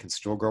 patient, can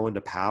still grow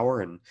into power.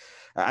 And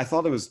I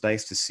thought it was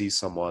nice to see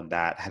someone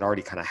that had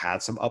already kind of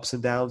had some ups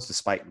and downs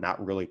despite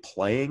not really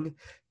playing,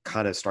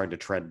 kind of starting to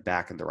trend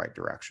back in the right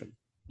direction.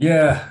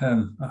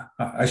 Yeah.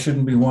 I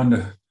shouldn't be one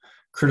to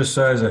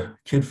criticize a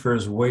kid for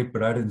his weight,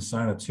 but I didn't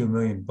sign a $2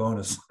 million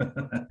bonus.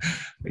 But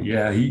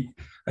yeah,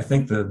 I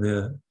think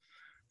the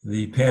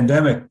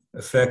pandemic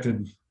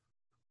affected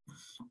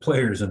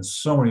players in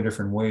so many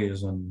different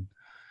ways. And,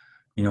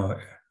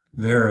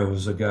 Vera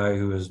was a guy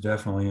who was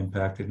definitely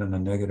impacted in a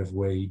negative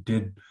way. He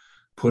did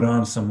put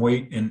on some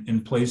weight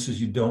in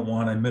places you don't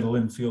want a middle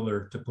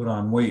infielder to put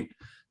on weight.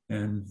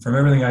 And from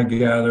everything I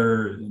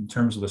gather in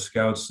terms of the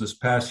scouts this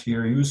past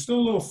year, he was still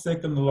a little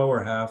thick in the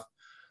lower half,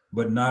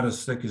 but not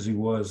as thick as he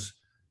was,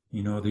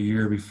 the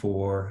year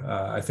before.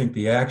 I think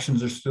the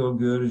actions are still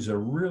good. He's a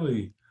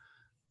really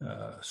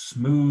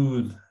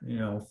smooth,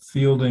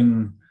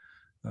 fielding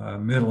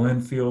middle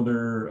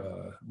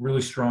infielder,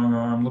 really strong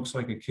arm, looks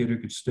like a kid who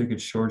could stick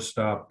at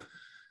shortstop.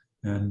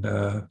 And,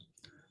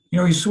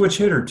 he's a switch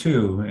hitter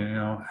too.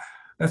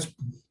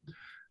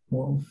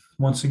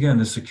 Once again,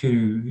 this is a kid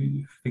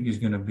who I think he's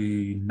going to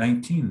be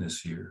 19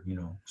 this year,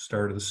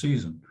 start of the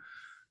season.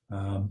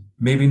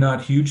 Maybe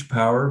not huge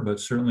power, but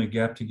certainly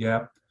gap to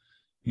gap,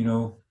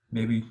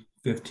 maybe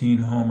 15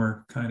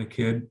 homer kind of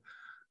kid.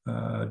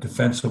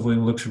 Defensively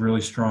looks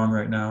really strong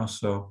right now.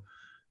 So,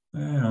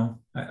 I'm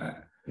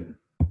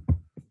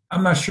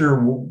not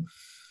sure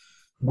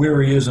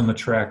where he is on the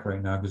track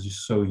right now because he's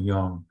so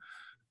young.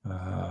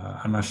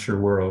 I'm not sure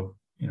where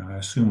I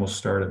assume we'll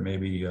start at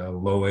maybe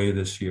low A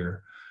this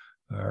year,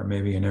 or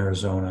maybe in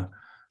Arizona.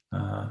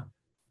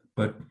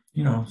 But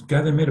it's a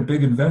guy they made a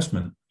big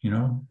investment,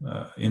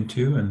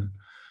 into, and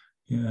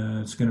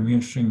it's going to be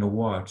interesting to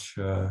watch.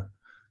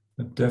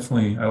 But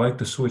definitely, I like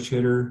the switch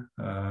hitter.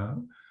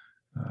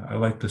 I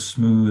like the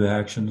smooth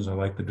actions. I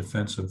like the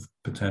defensive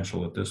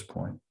potential at this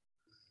point.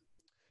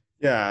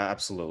 Yeah,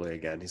 absolutely.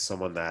 Again, he's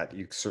someone that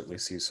you certainly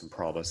see some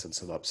promise and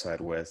some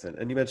upside with.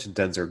 And you mentioned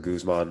Denzer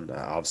Guzman,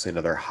 obviously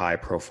another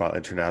high-profile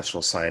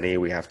international signee.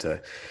 We have to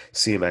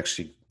see him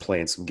actually play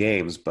in some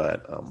games,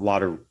 but a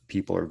lot of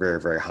people are very,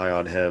 very high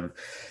on him.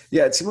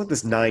 Yeah, it seemed like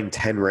this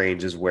 9-10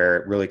 range is where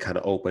it really kind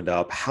of opened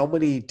up. How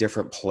many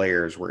different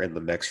players were in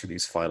the mix for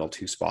these final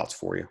two spots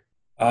for you?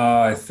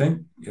 I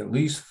think at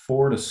least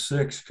 4 to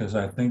 6, because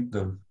I think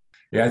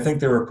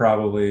there were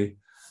probably.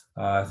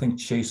 I think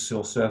Chase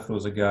Silseth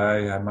was a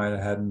guy I might have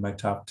had in my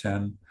top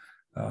 10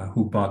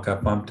 who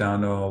got bumped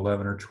down to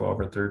 11 or 12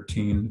 or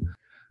 13.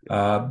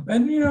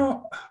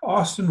 And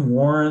Austin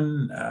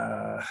Warren,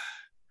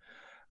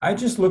 I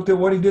just looked at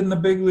what he did in the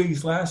big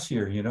leagues last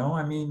year.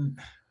 I mean,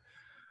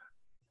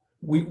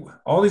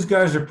 all these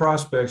guys are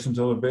prospects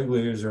until they're big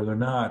leaguers or they're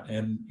not.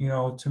 And,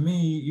 to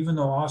me, even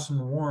though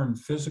Austin Warren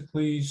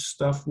physically,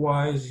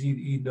 stuff-wise,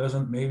 he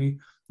doesn't maybe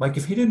 – like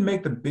if he didn't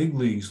make the big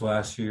leagues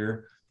last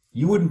year –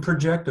 you wouldn't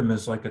project him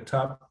as like a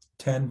top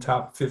 10,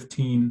 top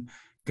 15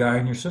 guy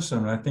in your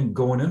system. And I think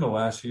going into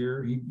last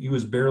year, he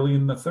was barely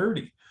in the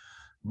 30.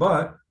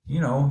 But,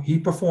 he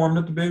performed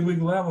at the big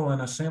league level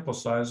in a sample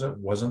size that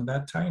wasn't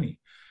that tiny.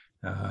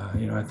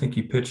 I think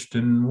he pitched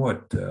in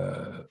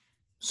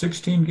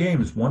 16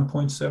 games,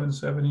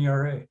 1.77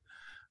 ERA,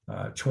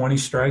 20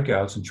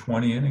 strikeouts in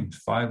 20 innings,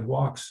 5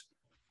 walks.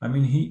 I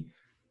mean,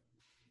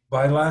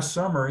 by last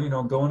summer,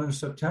 going into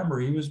September,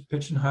 he was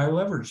pitching high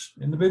levers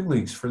in the big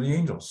leagues for the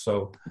Angels.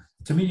 So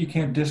to me, you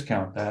can't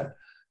discount that.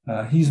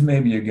 He's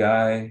maybe a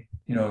guy,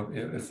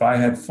 if I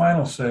had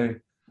final say,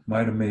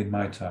 might have made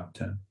my top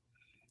 10.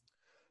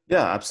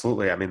 Yeah,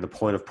 absolutely. I mean, the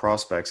point of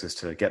prospects is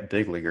to get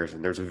big leaguers,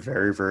 and there's a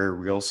very, very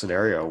real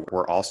scenario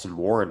where Austin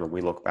Warren, when we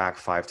look back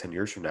 5-10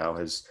 years from now,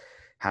 has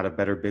had a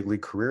better big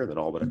league career than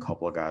all but a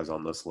couple of guys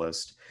on this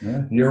list.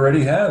 Yeah, he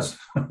already has.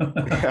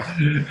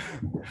 Yeah.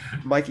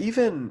 Mike,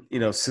 even,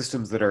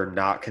 systems that are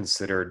not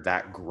considered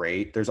that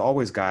great, there's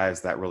always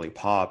guys that really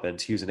pop. And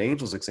to use an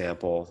Angels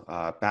example,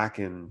 back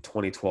in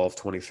 2012,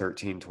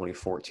 2013,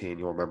 2014,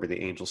 you'll remember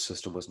the Angels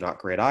system was not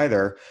great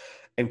either.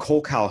 And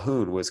Cole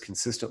Calhoun was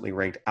consistently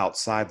ranked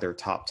outside their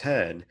top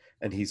 10.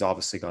 And he's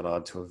obviously gone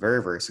on to a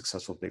very, very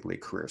successful big league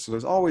career. So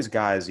there's always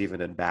guys,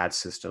 even in bad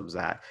systems,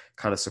 that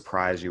kind of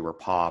surprise you or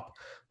pop.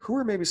 Who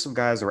are maybe some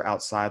guys that are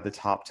outside the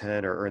top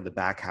 10 or in the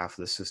back half of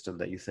the system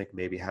that you think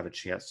maybe have a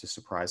chance to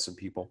surprise some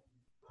people?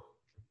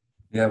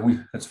 Yeah,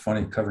 it's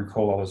funny covering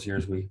Cole all those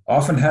years. We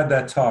often had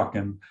that talk,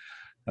 and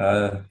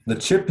the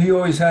chip he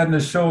always had in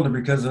his shoulder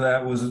because of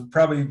that was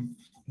probably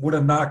would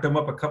have knocked him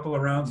up a couple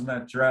of rounds in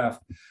that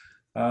draft.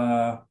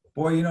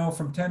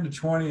 From 10 to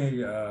 20,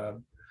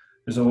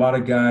 there's a lot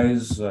of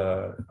guys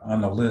on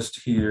the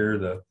list here.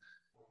 The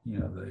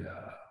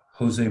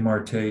Jose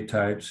Marte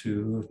types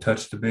who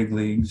touched the big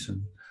leagues,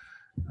 and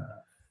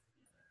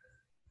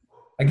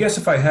I guess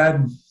if I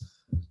had,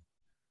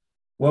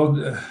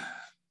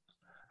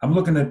 I'm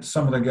looking at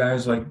some of the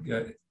guys like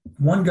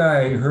one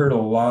guy I heard a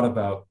lot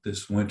about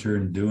this winter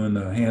and doing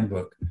the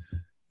handbook,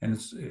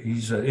 and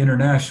he's an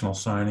international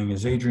signing,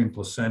 is Adrian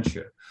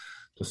Placencia,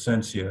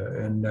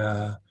 and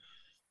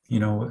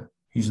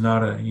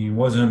he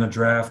wasn't in the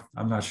draft.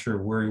 I'm not sure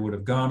where he would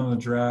have gone in the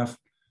draft.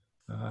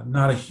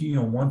 Not a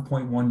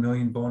 1.1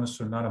 million bonus,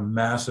 so not a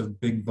massive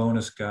big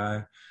bonus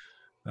guy.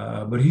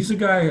 But he's a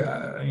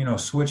guy,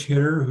 switch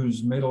hitter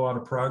who's made a lot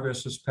of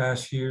progress this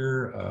past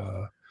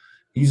year.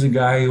 He's a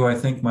guy who I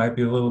think might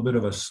be a little bit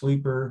of a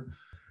sleeper.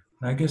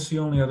 And I guess the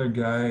only other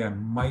guy I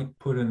might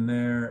put in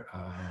there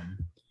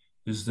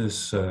is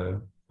this,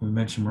 we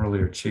mentioned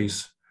earlier,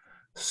 Chase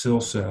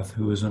Silseth,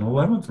 who is an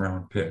 11th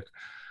round pick.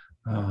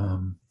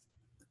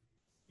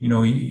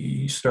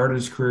 He started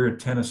his career at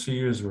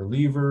Tennessee as a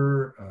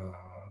reliever.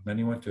 Then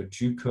he went to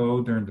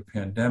JUCO during the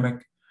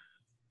pandemic.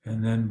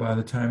 And then by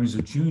the time he's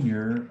a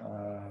junior,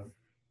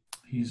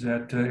 he's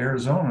at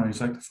Arizona.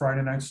 He's like the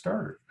Friday night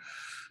starter.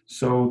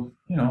 So,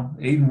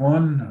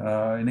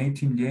 8-1 in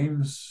 18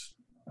 games.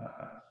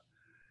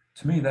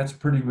 To me, that's a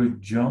pretty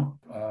good jump.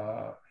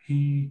 I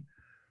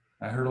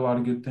heard a lot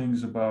of good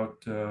things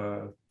about,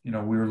 we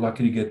were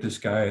lucky to get this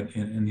guy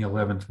in the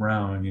 11th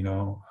round,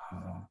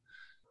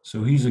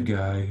 so he's a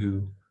guy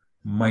who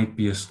might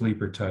be a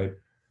sleeper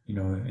type,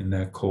 in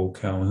that Cole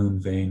Calhoun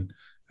vein,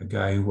 a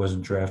guy who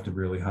wasn't drafted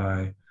really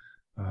high.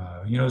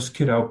 This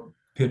kid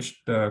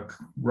out-pitched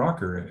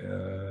Rocker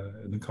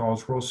in the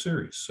College World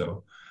Series.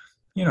 So,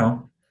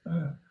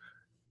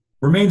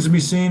 Remains to be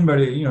seen, but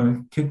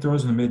kid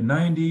throws in the mid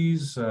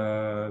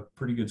 90s,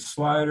 pretty good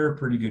slider,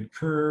 pretty good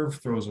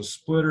curve, throws a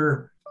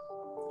splitter,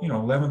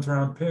 11th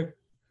round pick.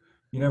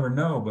 You never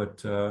know,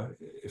 but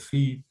if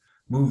he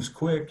moves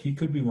quick, he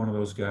could be one of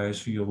those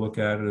guys who you'll look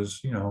at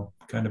as,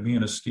 kind of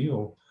being a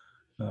steal,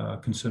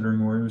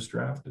 considering where he was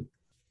drafted.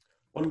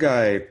 One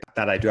guy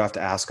that I do have to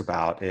ask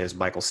about is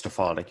Michael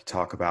Stefanik. You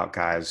talk about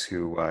guys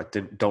who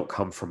don't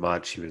come from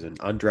much. He was an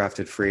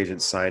undrafted free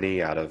agent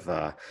signee out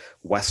of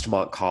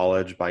Westmont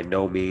College. By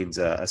no means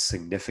a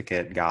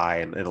significant guy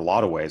in a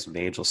lot of ways. When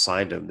the Angels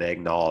signed him, they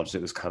acknowledged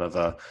it was kind of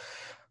a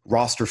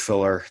roster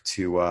filler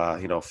to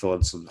fill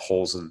in some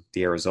holes in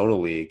the Arizona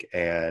League,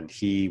 and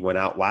he went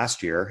out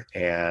last year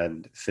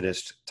and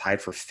finished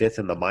tied for 5th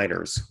in the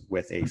minors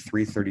with a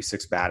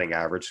 336 batting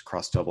average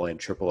across AA and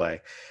AAA,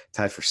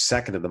 tied for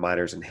 2nd in the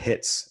minors in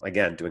hits,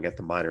 again doing at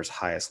the minors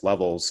highest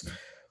levels.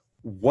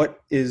 What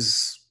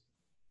is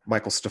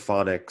Michael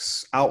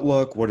Stefanik's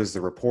outlook? What is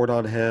the report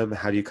on him?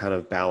 How do you kind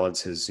of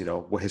balance his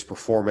his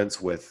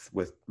performance with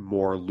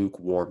more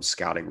lukewarm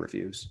scouting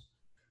reviews?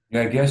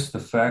 Yeah, I guess the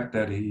fact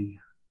that he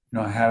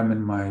I had him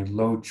in my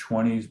low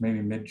 20s,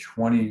 maybe mid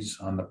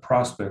 20s on the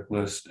prospect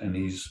list, and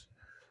he's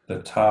the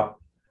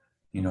top,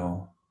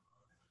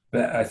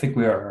 I think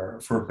we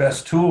are for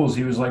best tools.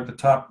 He was like the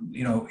top,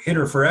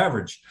 hitter for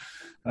average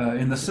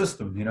in the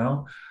system.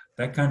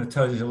 That kind of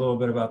tells you a little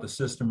bit about the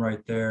system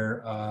right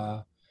there.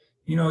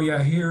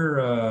 Here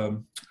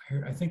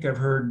I think I've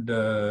heard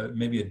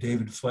maybe a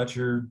David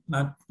Fletcher,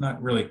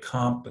 not really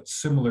comp, but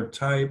similar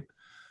type.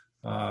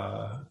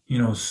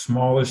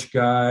 Smallish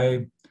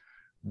guy.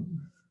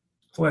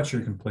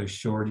 Fletcher can play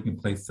short. He can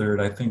play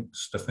third. I think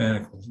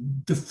Stefanik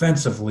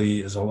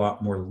defensively is a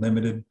lot more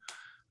limited.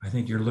 I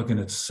think you're looking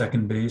at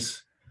second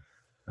base,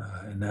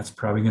 and that's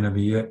probably going to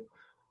be it.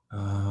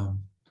 But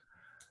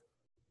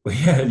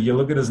yeah, you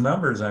look at his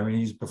numbers. I mean,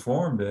 he's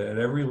performed at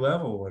every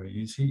level.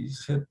 He's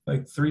hit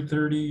like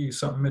 330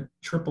 something at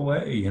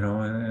AAA, in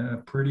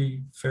a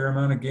pretty fair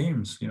amount of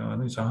games. At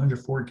least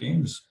 104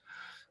 games.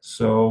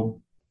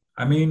 So,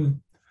 I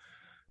mean,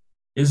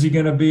 is he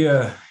going to be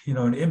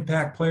an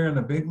impact player in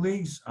the big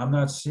leagues? I'm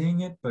not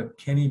seeing it, but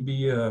can he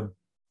be if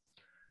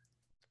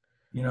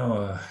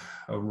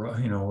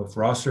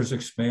rosters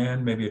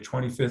expand, maybe a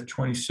 25th,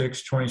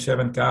 26th,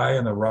 27th guy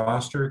on the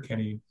roster? Can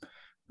he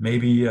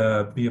maybe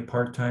be a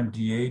part-time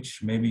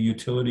DH, maybe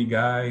utility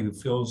guy who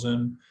fills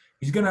in?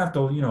 He's going to have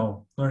to,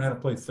 learn how to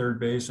play third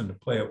base and to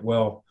play it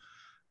well.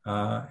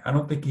 I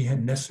don't think he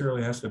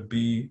necessarily has to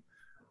be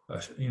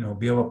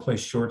able to play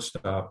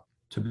shortstop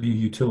to be a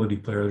utility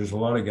player. There's a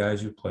lot of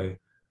guys who play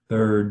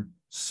third,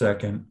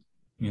 second,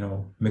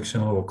 mix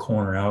in a little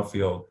corner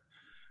outfield.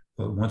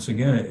 But once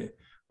again,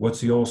 what's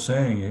the old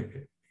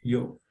saying?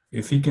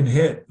 If he can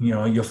hit,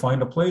 you'll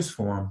find a place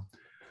for him.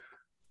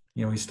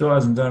 He still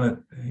hasn't done it.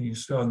 He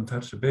still hasn't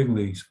touched the big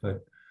leagues,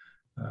 but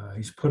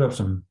he's put up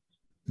some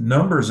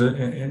numbers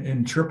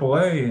in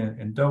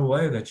AAA and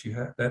AA that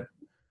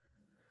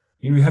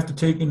you have to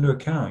take into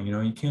account.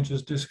 You can't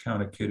just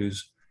discount a kid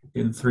who's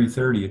in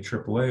 330 at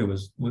AAA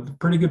with a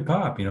pretty good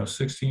pop,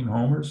 16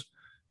 homers,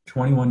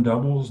 21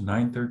 doubles,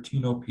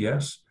 913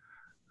 OPS.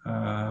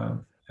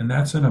 And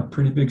that's in a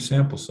pretty big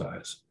sample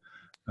size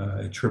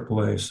at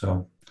AAA.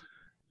 So,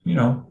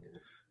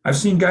 I've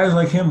seen guys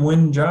like him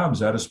win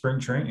jobs out of spring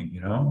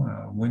training,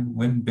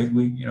 win big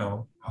league,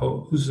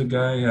 who's the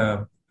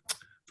guy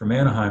from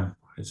Anaheim?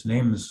 His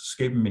name is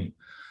escaping me.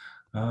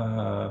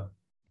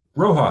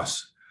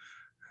 Rojas.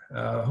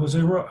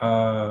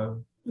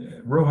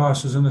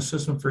 Rojas was in the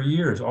system for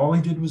years. All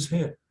he did was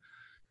hit.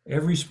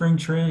 Every spring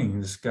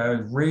training, this guy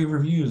rave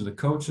reviews. The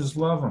coaches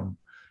love him.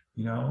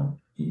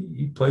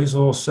 He plays a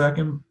little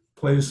second,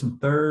 plays some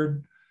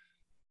third,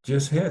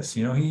 just hits.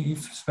 He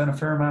spent a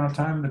fair amount of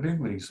time in the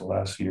big leagues the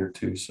last year or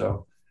two.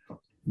 So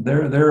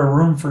there are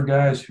room for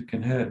guys who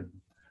can hit.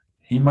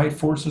 He might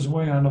force his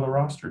way onto the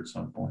roster at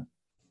some point.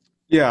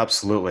 Yeah,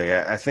 absolutely.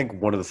 I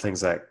think one of the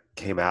things that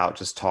came out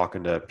just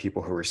talking to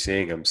people who were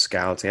seeing him,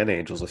 scouts and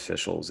Angels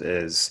officials,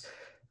 is –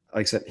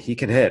 like I said, he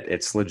can hit.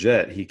 It's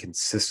legit. He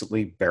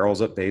consistently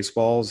barrels up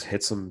baseballs,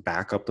 hits them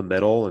back up the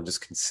middle, and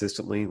just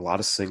consistently a lot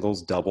of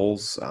singles,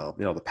 doubles.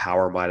 The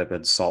power might have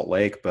been Salt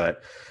Lake,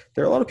 but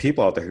there are a lot of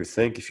people out there who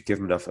think if you give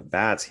him enough at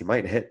bats, he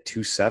might hit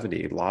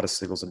 270, a lot of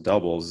singles and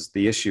doubles.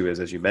 The issue is,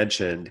 as you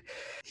mentioned,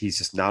 he's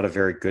just not a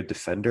very good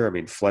defender. I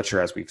mean,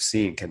 Fletcher, as we've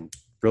seen, can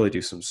really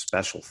do some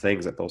special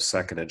things at both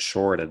second and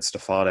short. And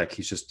Stefanik,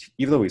 he's just,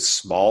 even though he's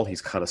small,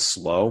 he's kind of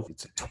slow.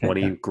 He's a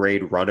 20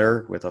 grade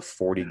runner with a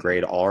 40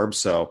 grade arm.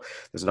 So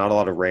there's not a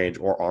lot of range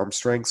or arm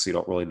strength. So you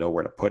don't really know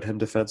where to put him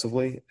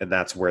defensively. And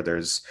that's where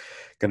there's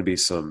going to be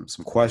some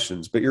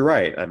questions. But you're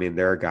right. I mean,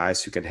 there are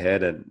guys who can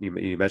hit. And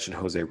you mentioned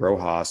Jose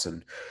Rojas,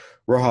 and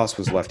Rojas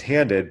was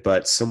left-handed,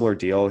 but similar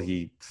deal.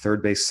 He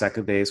third base,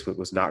 second base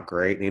was not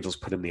great. The Angels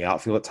put him in the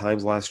outfield at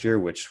times last year,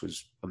 which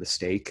was a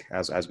mistake,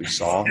 as we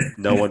saw.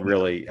 No one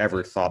really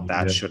ever thought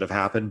that should have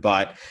happened.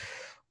 But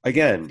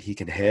again, he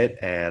can hit,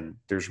 and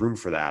there's room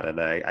for that. And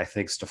I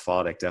think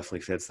Stefanik definitely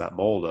fits that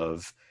mold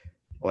of,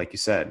 like you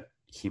said,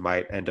 he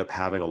might end up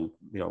having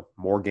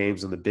more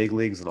games in the big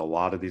leagues than a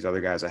lot of these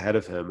other guys ahead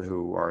of him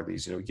who are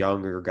these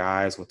younger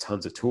guys with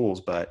tons of tools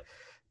but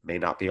may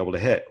not be able to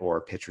hit,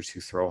 or pitchers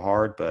who throw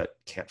hard but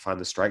can't find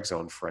the strike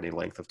zone for any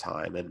length of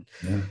time. And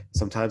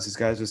sometimes these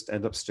guys just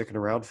end up sticking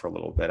around for a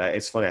little bit.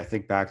 It's funny, I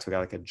think back to a guy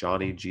like a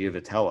Johnny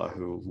Giavitella,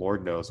 who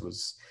Lord knows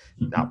was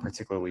not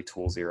particularly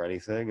toolsy or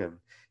anything, and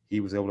he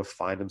was able to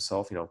find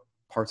himself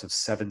parts of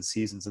 7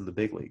 seasons in the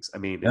big leagues. I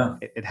mean,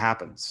 it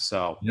happens.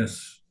 So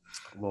yes.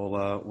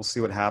 We'll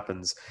see what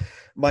happens.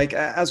 Mike,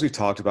 as we've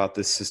talked about,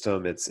 this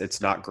system, it's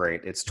not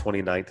great. It's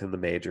 29th in the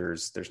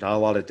majors. There's not a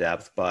lot of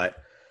depth, but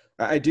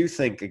I do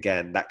think,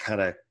 again, that kind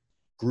of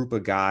group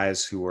of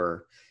guys who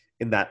are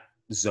in that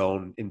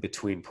zone in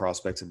between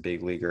prospects and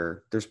big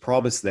leaguer, there's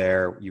promise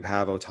there. You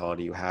have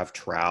Ohtani, you have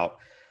Trout.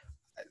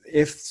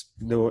 If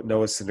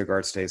Noah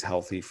Syndergaard stays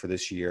healthy for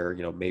this year,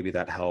 maybe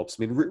that helps.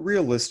 I mean,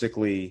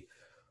 realistically,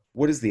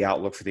 what is the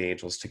outlook for the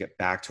Angels to get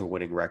back to a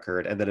winning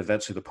record and then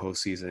eventually the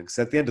postseason? Because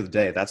at the end of the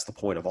day, that's the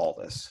point of all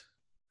this.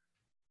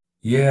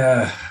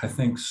 Yeah, I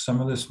think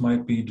some of this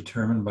might be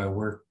determined by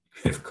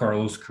if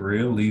Carlos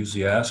Correa leaves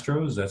the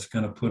Astros. That's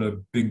going to put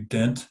a big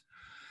dent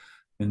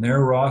in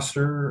their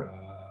roster.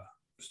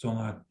 Still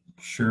not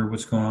sure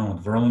what's going on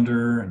with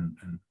Verlander,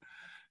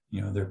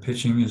 and their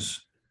pitching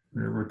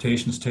their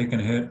rotation's taking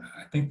a hit.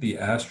 I think the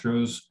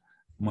Astros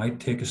might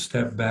take a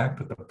step back,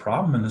 but the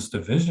problem in this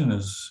division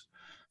is,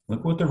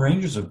 look what the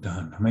Rangers have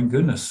done. I mean,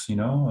 goodness,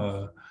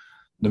 the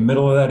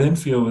middle of that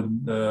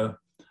infield with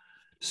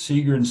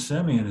Seager and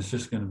Semien is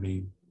just going to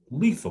be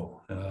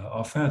lethal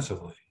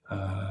offensively.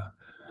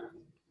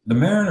 The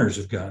Mariners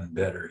have gotten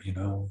better,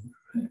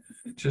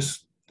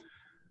 just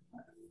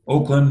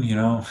Oakland,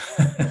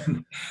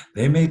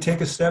 they may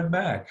take a step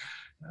back.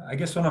 I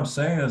guess what I'm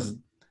saying is,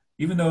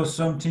 even though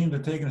some teams are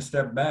taking a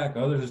step back,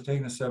 others are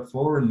taking a step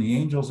forward, and the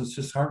Angels, it's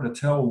just hard to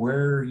tell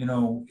where,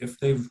 if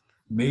they've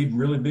made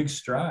really big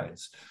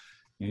strides.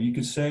 You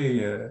could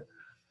say,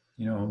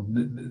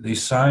 they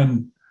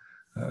signed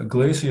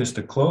Iglesias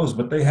to close,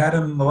 but they had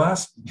him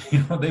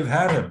they've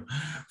had him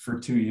for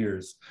 2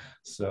 years.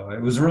 So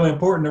it was really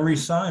important to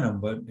re-sign him,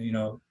 but,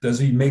 does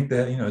he make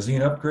that, is he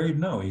an upgrade?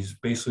 No, he's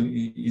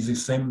the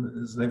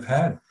same as they've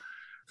had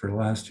for the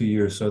last 2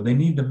 years. So they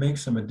need to make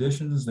some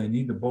additions. They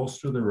need to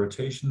bolster the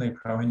rotation. They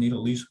probably need at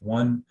least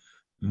one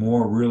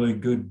more really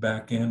good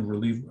back-end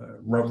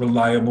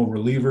reliable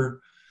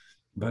reliever.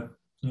 But,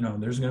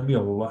 there's going to be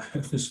a lot,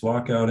 if this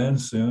lockout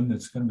ends soon,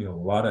 it's going to be a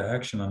lot of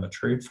action on the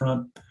trade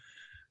front.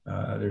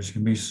 There's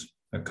going to be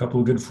a couple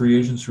of good free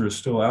agents who are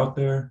still out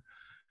there.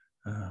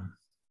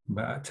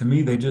 But to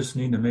me, they just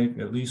need to make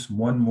at least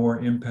one more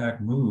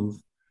impact move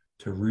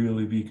to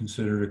really be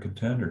considered a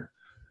contender.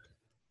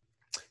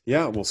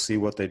 Yeah, we'll see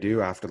what they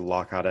do after the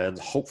lockout ends,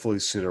 hopefully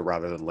sooner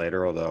rather than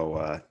later,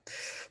 although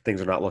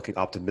things are not looking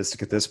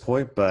optimistic at this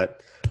point.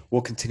 But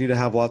we'll continue to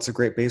have lots of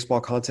great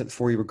baseball content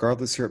for you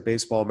regardless here at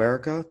Baseball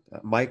America.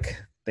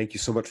 Mike, thank you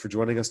so much for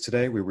joining us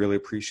today. We really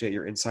appreciate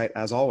your insight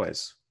as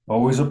always.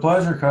 Always a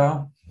pleasure,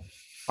 Kyle.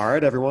 All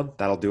right, everyone.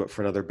 That'll do it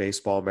for another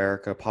Baseball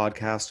America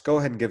podcast. Go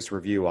ahead and give us a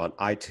review on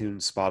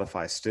iTunes,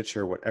 Spotify,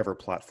 Stitcher, whatever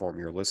platform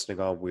you're listening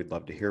on. We'd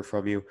love to hear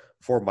from you.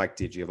 For Mike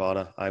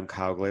DiGiovanna, I'm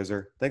Kyle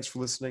Glazer. Thanks for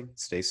listening.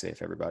 Stay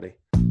safe, everybody.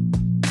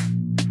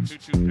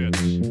 2-2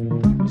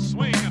 pitch.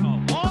 Swing and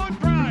a long